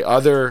to my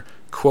other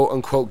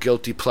quote-unquote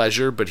guilty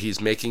pleasure, but he's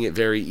making it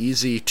very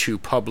easy to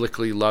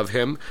publicly love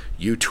him.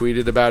 You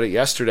tweeted about it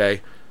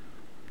yesterday.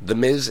 The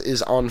Miz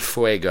is on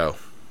fuego.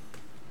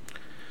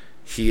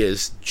 He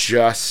is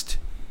just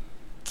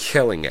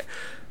killing it.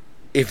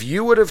 If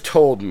you would have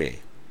told me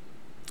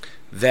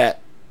that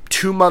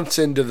 2 months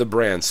into the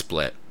brand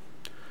split,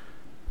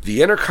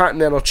 the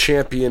Intercontinental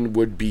Champion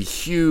would be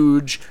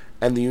huge,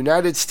 and the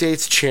United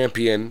States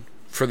Champion,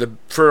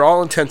 for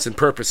all intents and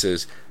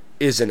purposes,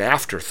 is an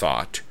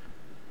afterthought.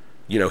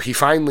 You know, he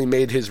finally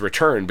made his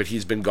return, but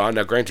he's been gone.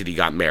 Now, granted, he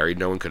got married.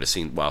 No one could have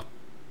seen, well,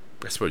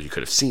 I suppose you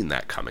could have seen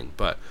that coming,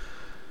 but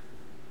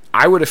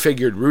I would have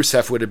figured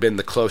Rusev would have been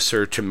the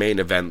closer to main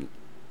event.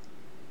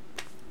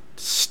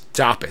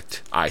 Stop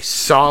it. I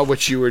saw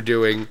what you were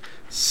doing.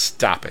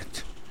 Stop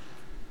it.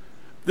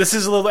 This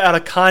is a little out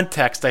of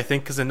context, I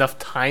think, because enough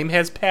time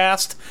has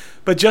passed.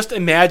 But just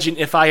imagine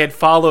if I had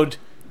followed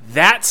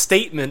that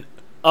statement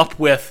up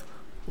with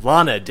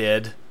Lana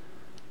did.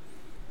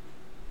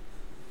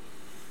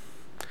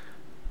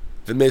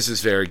 The Miz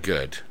is very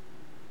good.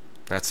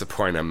 That's the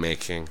point I'm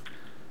making.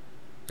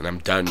 And I'm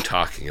done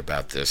talking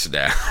about this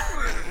now.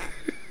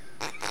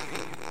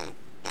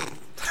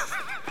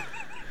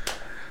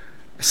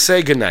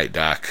 Say goodnight,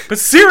 Doc. But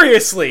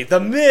seriously, The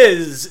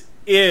Miz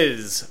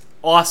is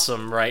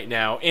awesome right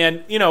now.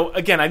 And, you know,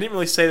 again, I didn't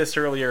really say this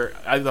earlier,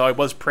 although I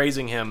was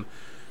praising him.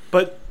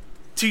 But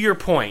to your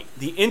point,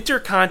 the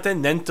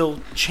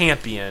Intercontinental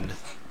Champion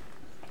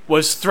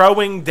was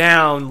throwing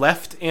down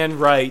left and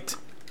right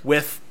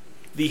with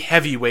the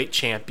Heavyweight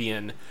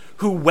Champion,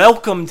 who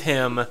welcomed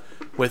him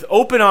with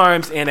open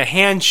arms and a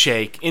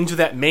handshake into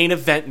that main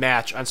event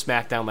match on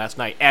SmackDown last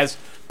night as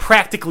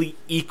practically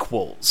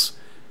equals.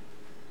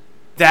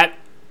 That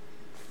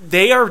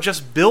they are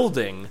just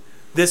building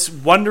this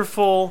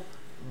wonderful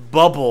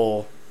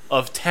bubble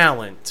of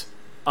talent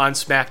on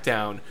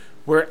SmackDown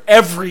where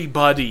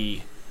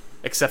everybody,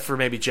 except for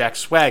maybe Jack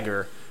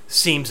Swagger,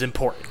 seems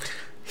important.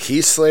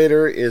 Heath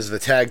Slater is the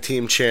tag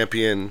team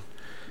champion.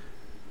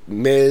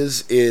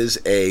 Miz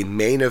is a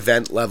main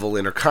event level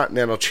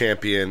Intercontinental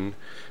Champion.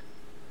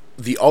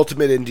 The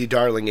ultimate indie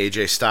darling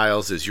AJ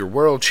Styles is your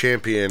world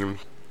champion.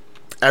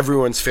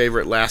 Everyone's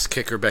favorite last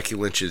kicker Becky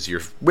Lynch is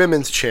your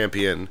women's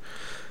champion.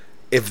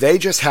 If they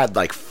just had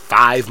like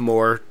 5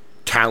 more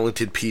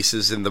talented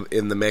pieces in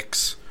the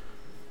mix,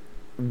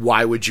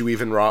 why would you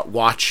even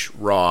watch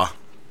Raw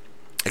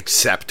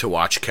except to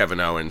watch Kevin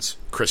Owens,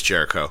 Chris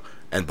Jericho,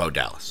 and Bo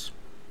Dallas?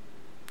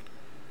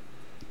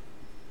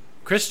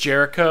 Chris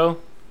Jericho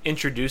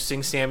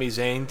introducing Sami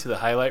Zayn to the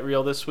highlight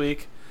reel this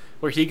week,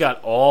 where he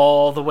got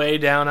all the way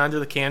down onto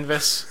the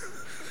canvas.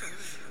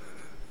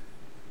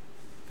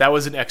 That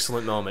was an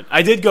excellent moment.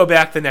 I did go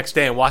back the next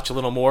day and watch a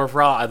little more of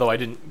Raw, although I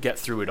didn't get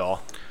through it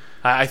all.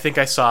 I think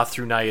I saw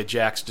through Nia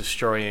Jax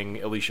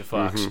destroying Alicia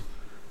Fox. Mm-hmm.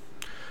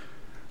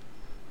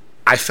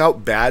 I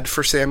felt bad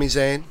for Sami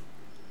Zayn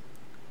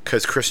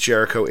because Chris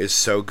Jericho is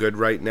so good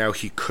right now,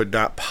 he could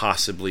not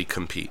possibly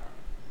compete.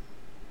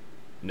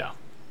 No.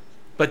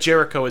 But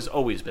Jericho has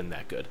always been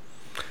that good.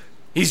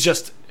 He's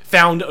just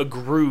found a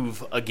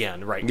groove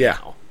again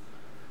now.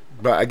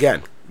 But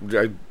again,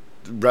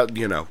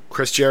 you know,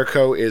 Chris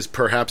Jericho is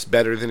perhaps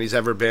better than he's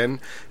ever been,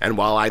 and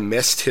while I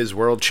missed his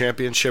world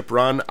championship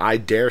run, I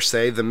dare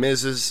say The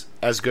Miz is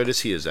as good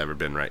as he has ever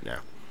been right now.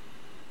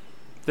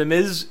 The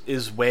Miz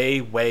is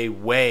way, way,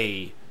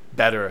 way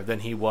better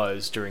than he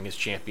was during his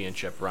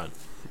championship run.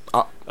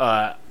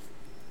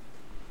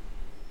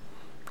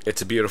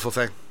 It's a beautiful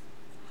thing.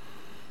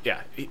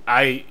 Yeah, he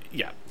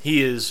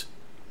is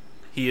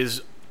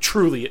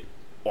truly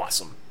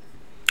awesome.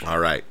 All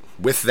right,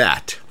 with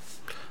that,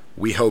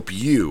 we hope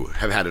you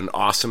have had an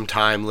awesome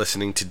time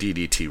listening to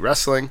DDT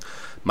Wrestling.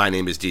 My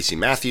name is DC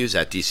Matthews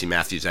at DC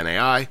Matthews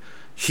NAI.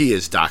 He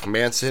is Doc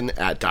Manson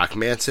at Doc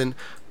Manson.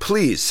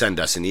 Please send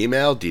us an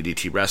email,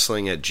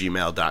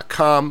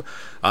 ddtwrestling@gmail.com.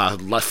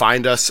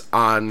 Find us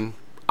on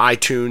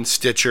iTunes,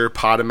 Stitcher,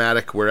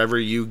 Podomatic, wherever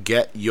you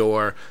get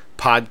your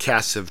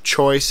podcasts of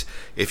choice.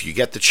 If you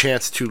get the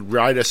chance to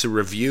write us a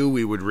review,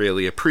 we would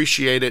really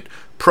appreciate it.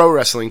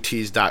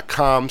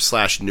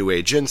 ProWrestlingTees.com/New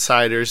Age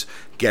Insiders.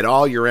 Get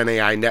all your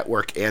NAI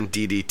Network and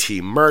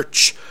DDT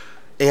merch.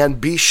 And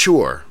be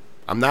sure,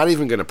 I'm not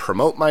even going to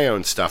promote my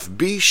own stuff,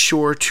 be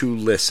sure to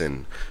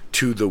listen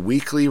to the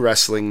weekly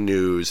wrestling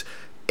news,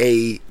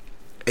 a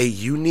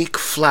unique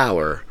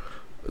flower.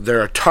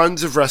 There are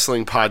tons of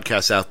wrestling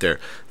podcasts out there.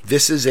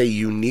 This is a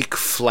unique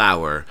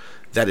flower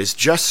that is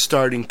just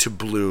starting to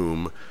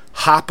bloom.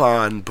 Hop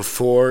on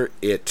before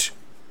it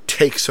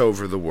takes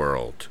over the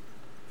world.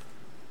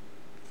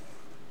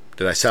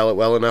 Did I sell it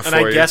well enough for you?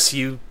 And I guess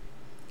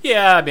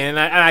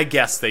I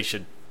guess they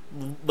should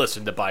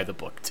listen to Buy the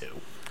Book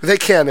too. They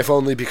can, if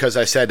only because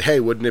I said, hey,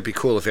 wouldn't it be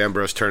cool if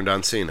Ambrose turned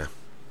on Cena?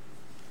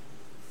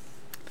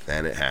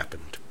 And it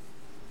happened.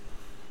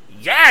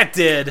 Yeah, it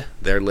did.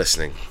 They're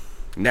listening.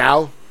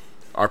 Now,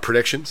 our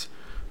predictions.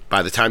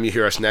 By the time you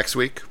hear us next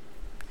week,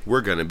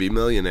 we're going to be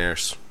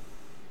millionaires.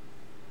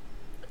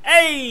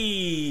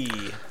 Hey!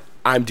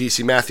 I'm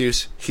DC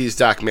Matthews. He's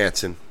Doc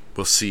Manson.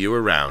 We'll see you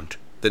around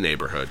the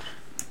neighborhood.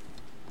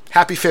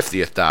 Happy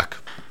 50th,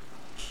 Doc.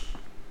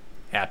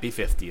 Happy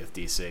 50th,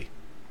 DC.